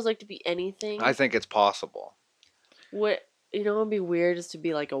understand what it feels like to be anything? I think it's possible. What would be weird is to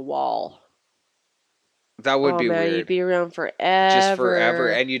be like a wall. That would be weird. You'd be around forever. Just forever,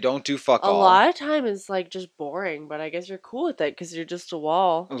 and you don't do fuck all. A lot of time is like just boring, but I guess you're cool with it because you're just a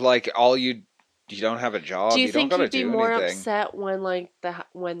wall. Like you don't have a job. Do you think you'd be more upset when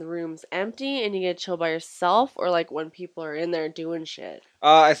when the room's empty and you get to chill by yourself, or like when people are in there doing shit?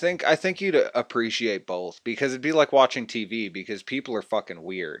 I think you'd appreciate both because it'd be like watching TV because people are fucking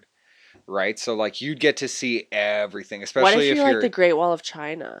weird. Right, so like you'd get to see everything, especially what if you're like the Great Wall of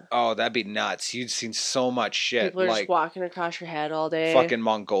China? Oh, that'd be nuts! You'd seen so much shit. People are just walking across your head all day. Fucking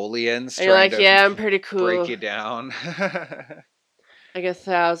Mongolians. And you're like, yeah, I'm pretty cool. Break you down. I get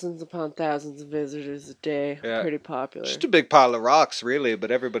thousands upon thousands of visitors a day. Yeah. Pretty popular. Just a big pile of rocks, really,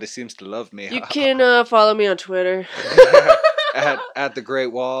 but everybody seems to love me. You can follow me on Twitter. at the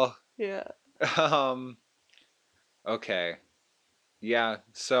Great Wall. Yeah. Okay. Yeah,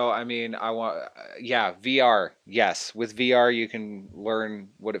 so I mean, VR. Yes, with VR you can learn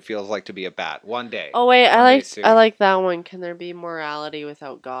what it feels like to be a bat one day. Oh wait, I like that one. Can there be morality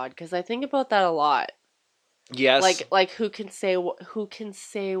without God? Because I think about that a lot. Yes. Like who can say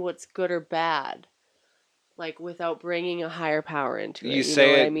what's good or bad, like without bringing a higher power into it. You know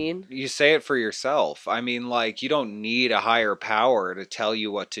what I mean? You say it for yourself. I mean, like you don't need a higher power to tell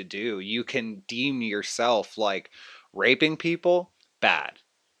you what to do. You can deem yourself like raping people. Bad.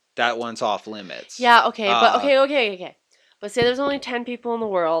 That one's off limits. Yeah, okay, but okay. But say there's only 10 people in the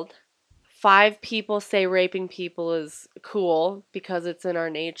world. 5 people say raping people is cool because it's in our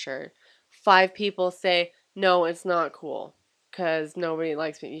nature. 5 people say, no, it's not cool because nobody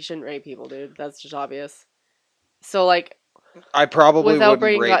likes me. You shouldn't rape people, dude. That's just obvious. So, like... I probably wouldn't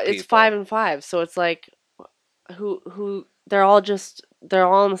rape people. It's 5 and 5, so it's like... Who... They're all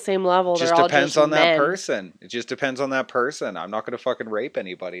on the same level. It just depends on that person. It just depends on that person. I'm not going to fucking rape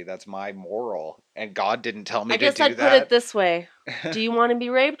anybody. That's my moral. And God didn't tell me to do that. I guess I'd put it this way. Do you want to be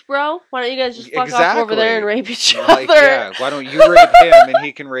raped, bro? Why don't you guys just fuck off over there and rape each other? Yeah, why don't you rape him and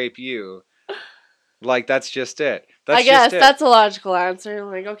he can rape you? Like, that's just it. I guess that's a logical answer.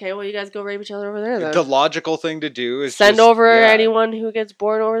 Like, okay, well, you guys go rape each other over there then. The logical thing to do is send over anyone who gets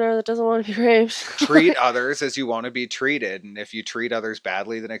born over there that doesn't want to be raped. Treat others as you want to be treated. And if you treat others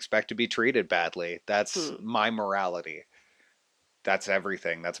badly, then expect to be treated badly. That's my morality. That's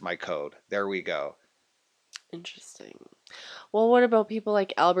everything. That's my code. There we go. Interesting. Well, what about people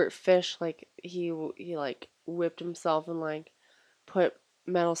like Albert Fish? Like, he like, whipped himself and, like, put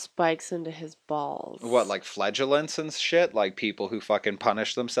metal spikes into his balls. What, like flagellants and shit? Like people who fucking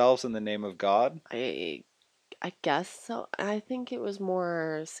punish themselves in the name of God? I I guess so. I think it was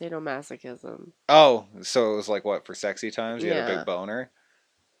more sadomasochism. Oh, so it was like what, for sexy times? You had a Yeah. big boner?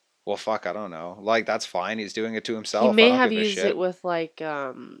 Well, fuck, I don't know. Like, that's fine. He's doing it to He himself. I may don't have give a used it shit. with like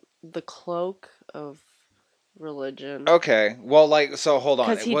the cloak of religion. Okay. Well, like, so hold on.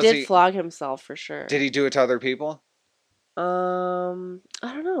 Because he did flog himself for sure. Did he do it to other people? I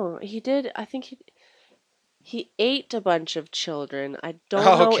don't know. He did. I think he ate a bunch of children. I don't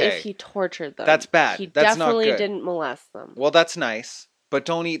know if Okay. he tortured them. That's bad. He That's not definitely good. didn't molest them. Well, that's nice. But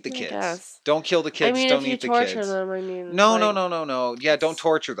don't eat the I kids. guess. Don't kill the kids. I mean, don't if you eat the torture kids. them, I mean, No, like, no. Yeah, don't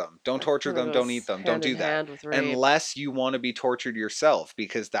torture them. Don't torture them. Don't eat them. Don't do that. Unless you want to be tortured yourself,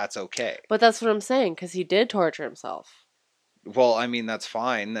 because that's okay. But that's what I'm saying, because he did torture himself. Well, I mean, that's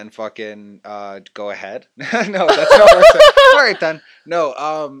fine. Then fucking go ahead. No, that's not what I'm saying. All right, then. No.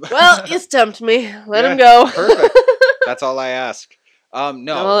 Well, you stumped me. Let him go. Perfect. That's all I ask.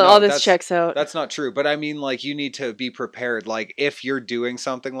 No, all this checks out. That's not true. But I mean, like, you need to be prepared. Like, if you're doing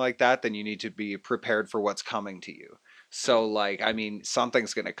something like that, then you need to be prepared for what's coming to you. So, like, I mean,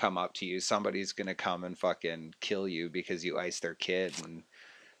 something's gonna come up to you. Somebody's gonna come and fucking kill you because you iced their kid and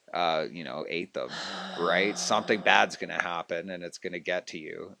ate them, right? Something bad's gonna happen and it's gonna get to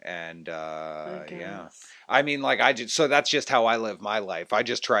you. And yeah. I mean, like, so that's just how I live my life. I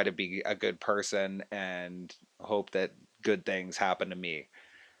just try to be a good person and hope that good things happen to me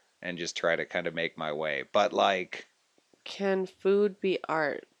and just try to kind of make my way. But like, can food be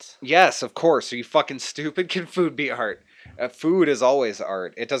art? Yes, of course. Are you fucking stupid? Can food be art? Food is always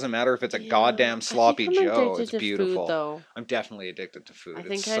art. It doesn't matter if it's a goddamn sloppy Joe. It's beautiful. Food, though. I'm definitely addicted to food. I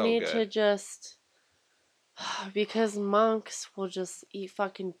think I need to just because monks will just eat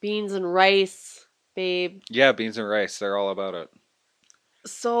fucking beans and rice, babe. Yeah, beans and rice. They're all about it.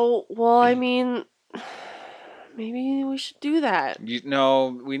 So, well, I mean, maybe we should do that.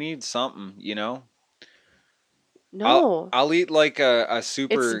 We need something, No. I'll eat like a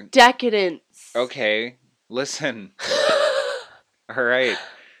super... It's decadence. Okay, listen. All right.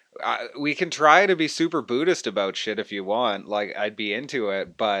 We can try to be super Buddhist about shit if you want. Like, I'd be into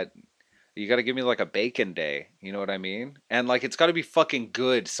it, but you got to give me like a bacon day. You know what I mean? And like, it's got to be fucking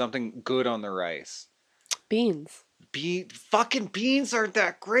good. Something good on the rice. Beans. Fucking beans aren't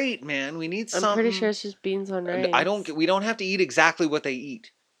that great, man. We need something. I'm pretty sure it's just beans on rice. We don't have to eat exactly what they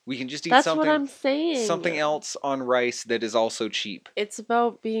eat. We can just eat That's something. That's what I'm saying. Something else on rice that is also cheap. It's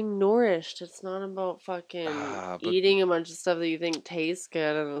about being nourished. It's not about fucking eating a bunch of stuff that you think tastes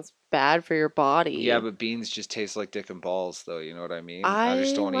good and it's bad for your body. Yeah, but beans just taste like dick and balls, though. You know what I mean? I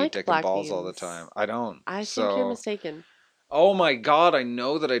just don't eat dick and balls all the time. I don't. I think you're mistaken. Oh my god, I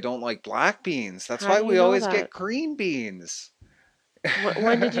know that I don't like black beans. That's why we always get green beans.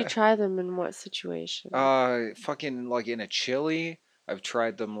 When did you try them? In what situation? Fucking like in a chili. I've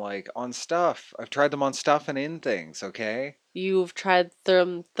tried them like on stuff. I've tried them on stuff and in things, okay? You've tried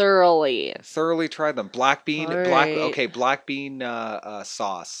them thoroughly. Thoroughly tried them. Black bean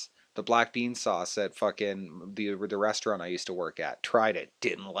sauce. The black bean sauce at fucking the restaurant I used to work at. Tried it.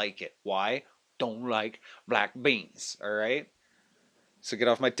 Didn't like it. Why? Don't like black beans, all right? So get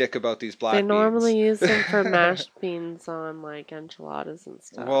off my dick about these black beans. They normally use them for mashed beans on like enchiladas and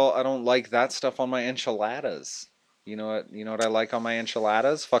stuff. Well, I don't like that stuff on my enchiladas. You know what I like on my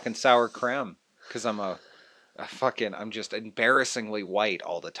enchiladas? Fucking sour creme. Because I'm I'm just embarrassingly white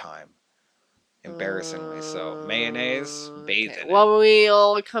all the time. Embarrassingly so. Mayonnaise, bathe in it. Well,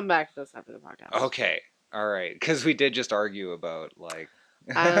 we'll come back to this after the podcast. Okay. All right. Because we did just argue about like...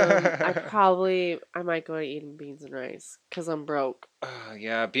 I might go to eating beans and rice because I'm broke.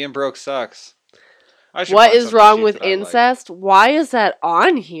 Yeah, being broke sucks. What is wrong with incest? Like. Why is that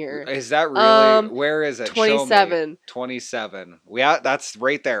on here? Is that really? Where is it? 27. 27. That's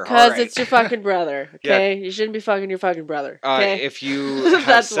right there. Because it's your fucking brother. Okay, you shouldn't be fucking your fucking brother. Okay? If you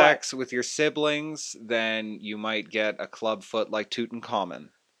have sex with your siblings, then you might get a club foot like Tutankhamun.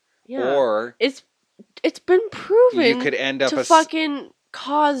 Yeah. Or it's been proven you could end up to fucking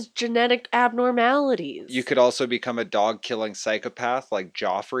cause genetic abnormalities. You could also become a dog-killing psychopath like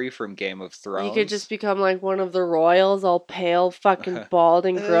Joffrey from Game of Thrones. You could just become like one of the royals, all pale, fucking bald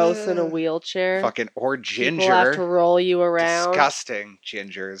and gross in a wheelchair. Fucking or ginger. People have to roll you around. Disgusting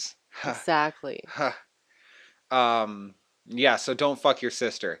gingers. Exactly. Yeah, so don't fuck your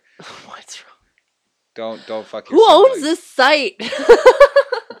sister. What's wrong? Don't fuck your Who owns this site?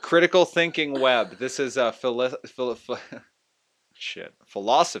 Critical Thinking Web. This is a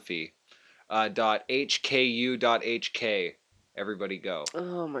philosophy.hku.hk. Everybody go.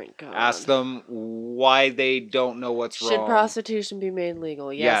 Oh my god. Ask them why they don't know what's wrong. Should prostitution be made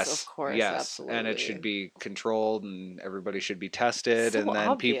legal? Yes, of course, yes. absolutely. And it should be controlled, and everybody should be tested, So and then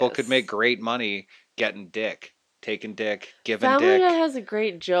obvious. people could make great money getting dick, taking dick, giving Family dick. Guy has a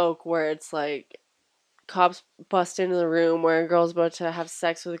great joke where it's like cops bust into the room where a girl's about to have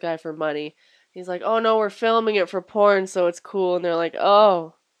sex with a guy for money. He's like, "Oh no, we're filming it for porn, so it's cool." And they're like,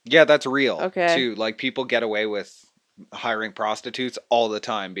 "Oh, yeah, that's real." Okay. Too. Like people get away with hiring prostitutes all the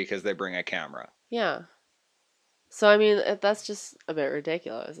time because they bring a camera. Yeah. So I mean, that's just a bit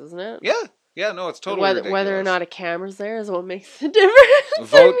ridiculous, isn't it? Yeah. Yeah, no, it's totally ridiculous. Whether or not a camera's there is what makes the difference.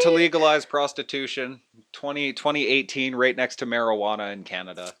 Vote to legalize prostitution. 2018, right next to marijuana in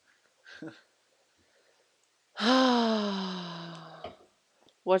Canada.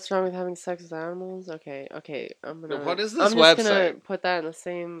 What's wrong with having sex with animals? Okay. What is this website? I'm just gonna put that in the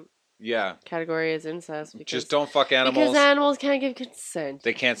same Yeah. category as incest. Because, just don't fuck animals. Because animals can't give consent.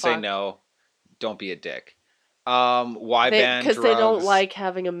 They can't say no. Don't be a dick. Why ban drugs? Because they don't like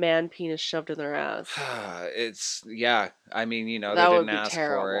having a man penis shoved in their ass. It's, yeah. I mean, you know, that they didn't ask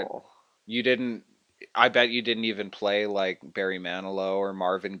terrible. for it. You didn't, I bet you didn't even play like Barry Manilow or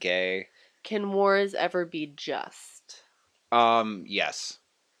Marvin Gaye. Can wars ever be just? Yes.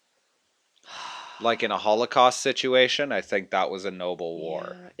 Like in a Holocaust situation, I think that was a noble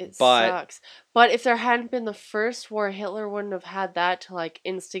war. Yeah, it sucks. But if there hadn't been the first war, Hitler wouldn't have had that to like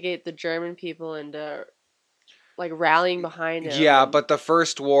instigate the German people into like rallying behind him. Yeah, but the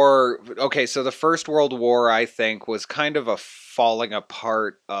first war, okay, so the First World War, I think, was kind of a falling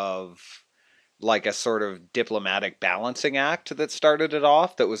apart of like a sort of diplomatic balancing act that started it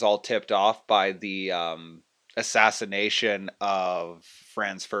off, that was all tipped off by the assassination of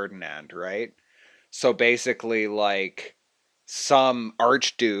Franz Ferdinand, right? So basically, like, some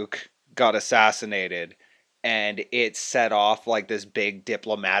archduke got assassinated, and it set off like this big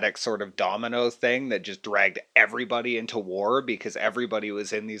diplomatic sort of domino thing that just dragged everybody into war because everybody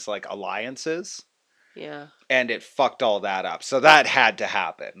was in these like alliances. Yeah. And it fucked all that up. So that had to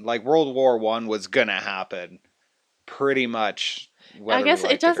happen. Like World War One was gonna happen pretty much. I guess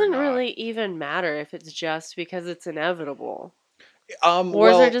it doesn't really even matter if it's just, because it's inevitable.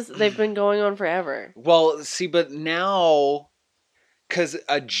 Wars are just, they've been going on forever. Well, see, but now, because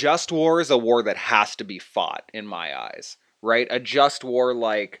a just war is a war that has to be fought, in my eyes, right? A just war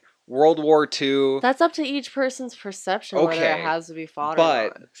like World War II. That's up to each person's perception, whether it has to be fought or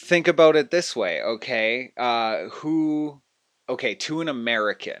not. But think about it this way, okay? To an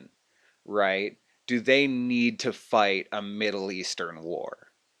American, right? Do they need to fight a Middle Eastern war?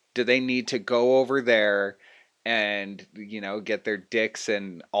 Do they need to go over there and, you know, get their dicks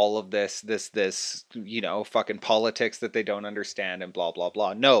and all of this, you know, fucking politics that they don't understand and blah, blah,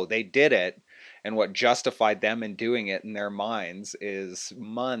 blah? No, they did it. And what justified them in doing it in their minds is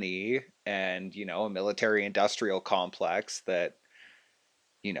money and, you know, a military industrial complex that,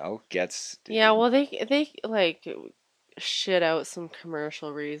 you know, gets... Yeah, well, they like shit out some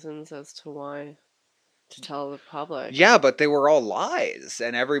commercial reasons as to why, to tell the public. Yeah, but they were all lies,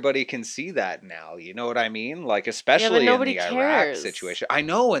 and everybody can see that now. You know what I mean? Like, especially in the Iraq situation. I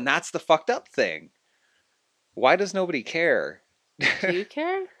know, and that's the fucked up thing. Why does nobody care? Do you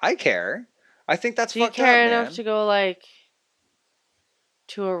care? I care. I think that's fucked up, Do you care enough to go, like,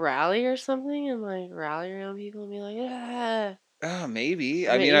 to a rally or something and, like, rally around people and be like, ah? Maybe.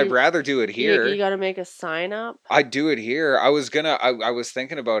 I mean, I'd rather do it here. You gotta make a sign up? I'd do it here. I was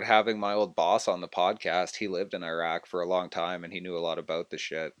thinking about having my old boss on the podcast. He lived in Iraq for a long time, and he knew a lot about the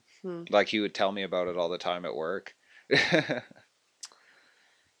shit. Like, he would tell me about it all the time at work. Yeah,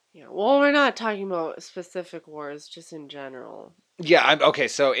 well, we're not talking about specific wars, just in general. Yeah, okay,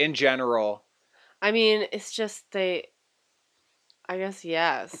 so in general... I mean, it's just I guess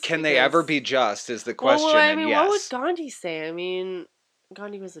yes. Can they ever be just, is the question. Well, I mean, what would Gandhi say? I mean,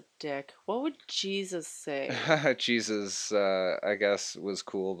 Gandhi was a dick. What would Jesus say? Jesus, I guess, was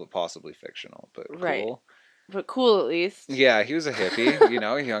cool, but possibly fictional, but cool. Right. But cool, at least. Yeah, he was a hippie, you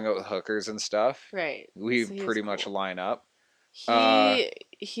know, he hung out with hookers and stuff. Right. We pretty much line up.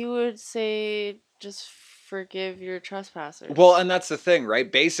 He would say, just forgive your trespassers. Well, and that's the thing, right?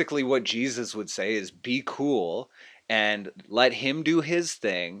 Basically what Jesus would say is be cool and let him do his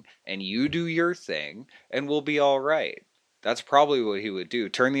thing and you do your thing and we'll be all right. That's probably what he would do.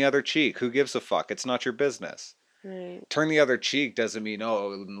 Turn the other cheek. Who gives a fuck? It's not your business. Right. Turn the other cheek doesn't mean,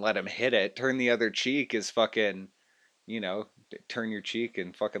 oh, let him hit it. Turn the other cheek is fucking, you know, turn your cheek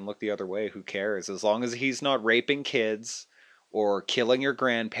and fucking look the other way. Who cares? As long as he's not raping kids or killing your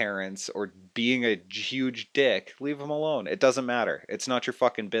grandparents or being a huge dick, leave him alone. It doesn't matter. It's not your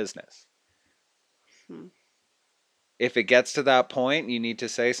fucking business. if it gets to that point, you need to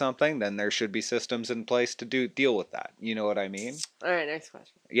say something, then there should be systems in place to deal with that. You know what I mean? All right, next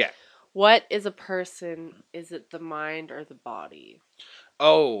question. Yeah. What is a person? Is it the mind or the body?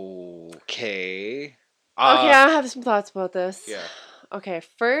 Okay. Okay, I have some thoughts about this. Yeah. Okay,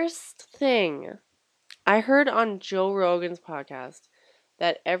 first thing, I heard on Joe Rogan's podcast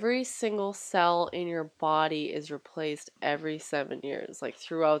that every single cell in your body is replaced every 7 years, like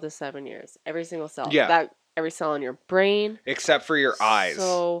throughout the 7 years. Every single cell. Yeah. Every cell in your brain. Except for your eyes.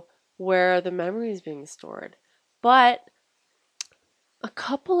 So, where are the memories being stored? But a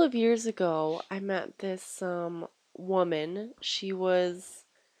couple of years ago, I met this woman. She was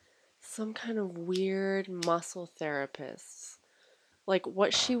some kind of weird muscle therapist. Like,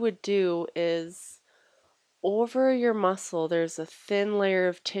 what she would do is over your muscle, there's a thin layer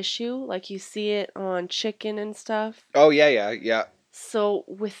of tissue, like you see it on chicken and stuff. Oh, yeah. So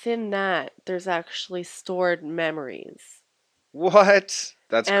within that, there's actually stored memories. What?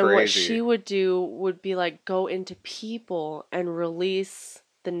 That's and crazy. What she would do would be like go into people and release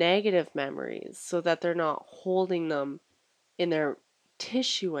the negative memories so that they're not holding them in their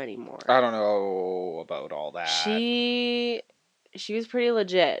tissue anymore. I don't know about all that. She was pretty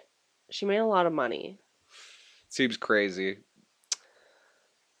legit. She made a lot of money. Seems crazy.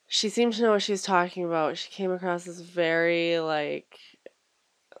 She seemed to know what she was talking about. She came across as very like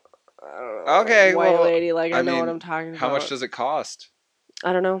okay, white lady. Like I know what I'm talking about. How much does it cost?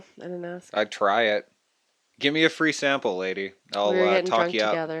 I don't know. I didn't ask. I'd try it. Give me a free sample, lady. I'll we were getting talk drunk you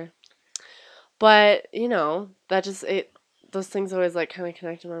up. Together. But that just those things always like kind of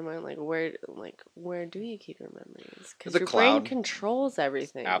connect in my mind. Like where do you keep your memories? Because your brain controls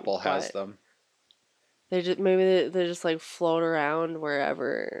everything. Apple has them. They just maybe they just like float around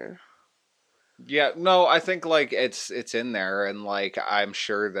wherever. Yeah, no, I think like it's in there, and like I'm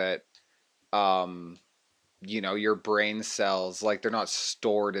sure that, your brain cells, like they're not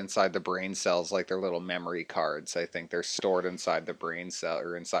stored inside the brain cells like they're little memory cards. I think they're stored inside the brain cell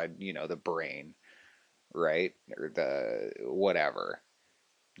or inside the brain, right, or the whatever.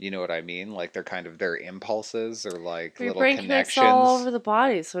 You know what I mean? Like they're kind of their impulses or like your little brain connections. Connects all over the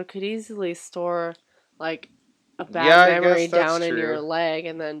body, so it could easily store like a bad memory down in your leg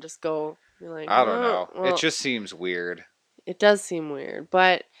and then just go. You're like, I don't know. Well, it just seems weird. It does seem weird,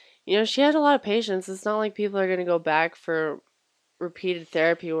 but she had a lot of patience. It's not like people are gonna go back for repeated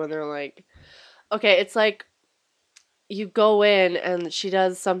therapy when they're like, okay, it's like you go in and she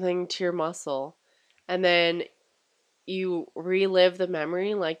does something to your muscle, and then you relive the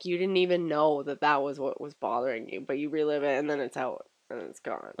memory like you didn't even know that was what was bothering you, but you relive it and then it's out and it's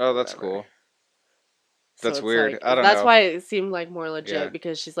gone. Oh, that's cool. That's so weird. Like, I don't know. That's know. why it seemed like more legit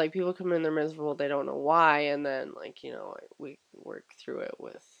because she's like, people come in, they're miserable, they don't know why, and then like we work through it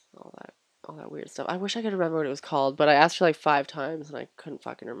with all that weird stuff. I wish I could remember what it was called, but I asked her like 5 times and I couldn't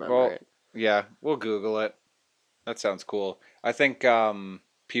fucking remember it. Yeah, we'll Google it. That sounds cool. I think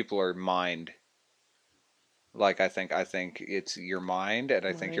people are mind. Like I think it's your mind, and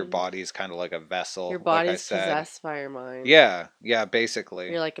I think your body is kind of like a vessel. Your body's possessed by your mind. Yeah, basically.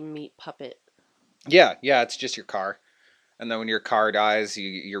 You're like a meat puppet. Yeah, it's just your car. And then when your car dies,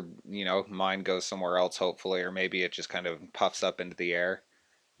 your mind goes somewhere else, hopefully, or maybe it just kind of puffs up into the air,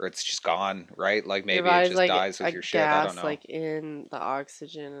 or it's just gone, right? Like maybe it just dies with your shit. I don't know. Like in the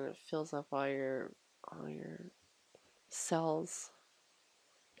oxygen, and it fills up all your cells.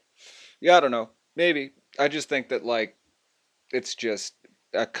 Yeah, I don't know. Maybe I just think that like it's just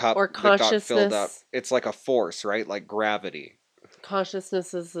a cup that got filled up. It's like a force, right? Like gravity.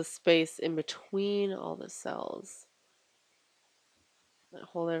 Consciousness is the space in between all the cells that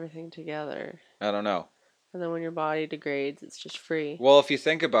hold everything together. I don't know. And then when your body degrades, it's just free. Well, if you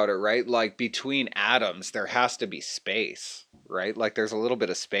think about it, right? Like between atoms, there has to be space, right? Like there's a little bit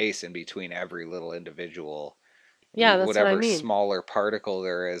of space in between every little individual. Yeah, that's whatever what I mean. Smaller particle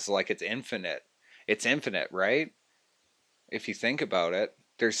there is. Like it's infinite. It's infinite, right? If you think about it,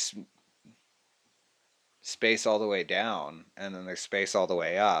 there's space all the way down, and then there's space all the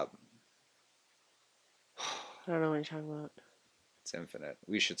way up. I don't know what you're talking about. It's infinite.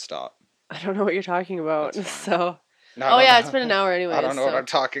 We should stop. I don't know what you're talking about. So. It's been an hour anyway. I don't know what I'm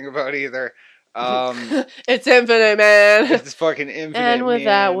talking about either. It's infinite, man. It's fucking infinite. And with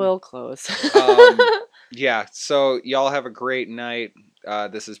that, we'll close. Yeah. So y'all have a great night.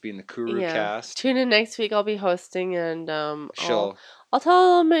 This has been the Kuru Cast. Tune in next week. I'll be hosting, and I'll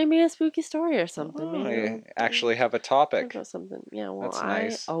tell maybe a spooky story or something. I actually have a topic. About something. Yeah. Well, that's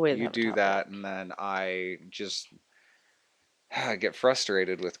nice. You do that, and then I just get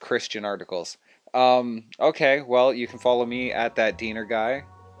frustrated with Christian articles. Okay, well, you can follow me at that Diener guy.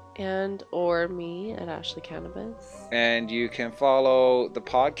 And or me at Ashley Cannabis. And you can follow the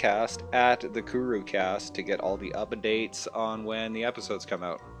podcast at the Kuru Cast to get all the updates on when the episodes come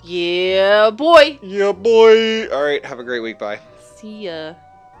out. Yeah, boy. Yeah, boy. All right. Have a great week. Bye. See ya.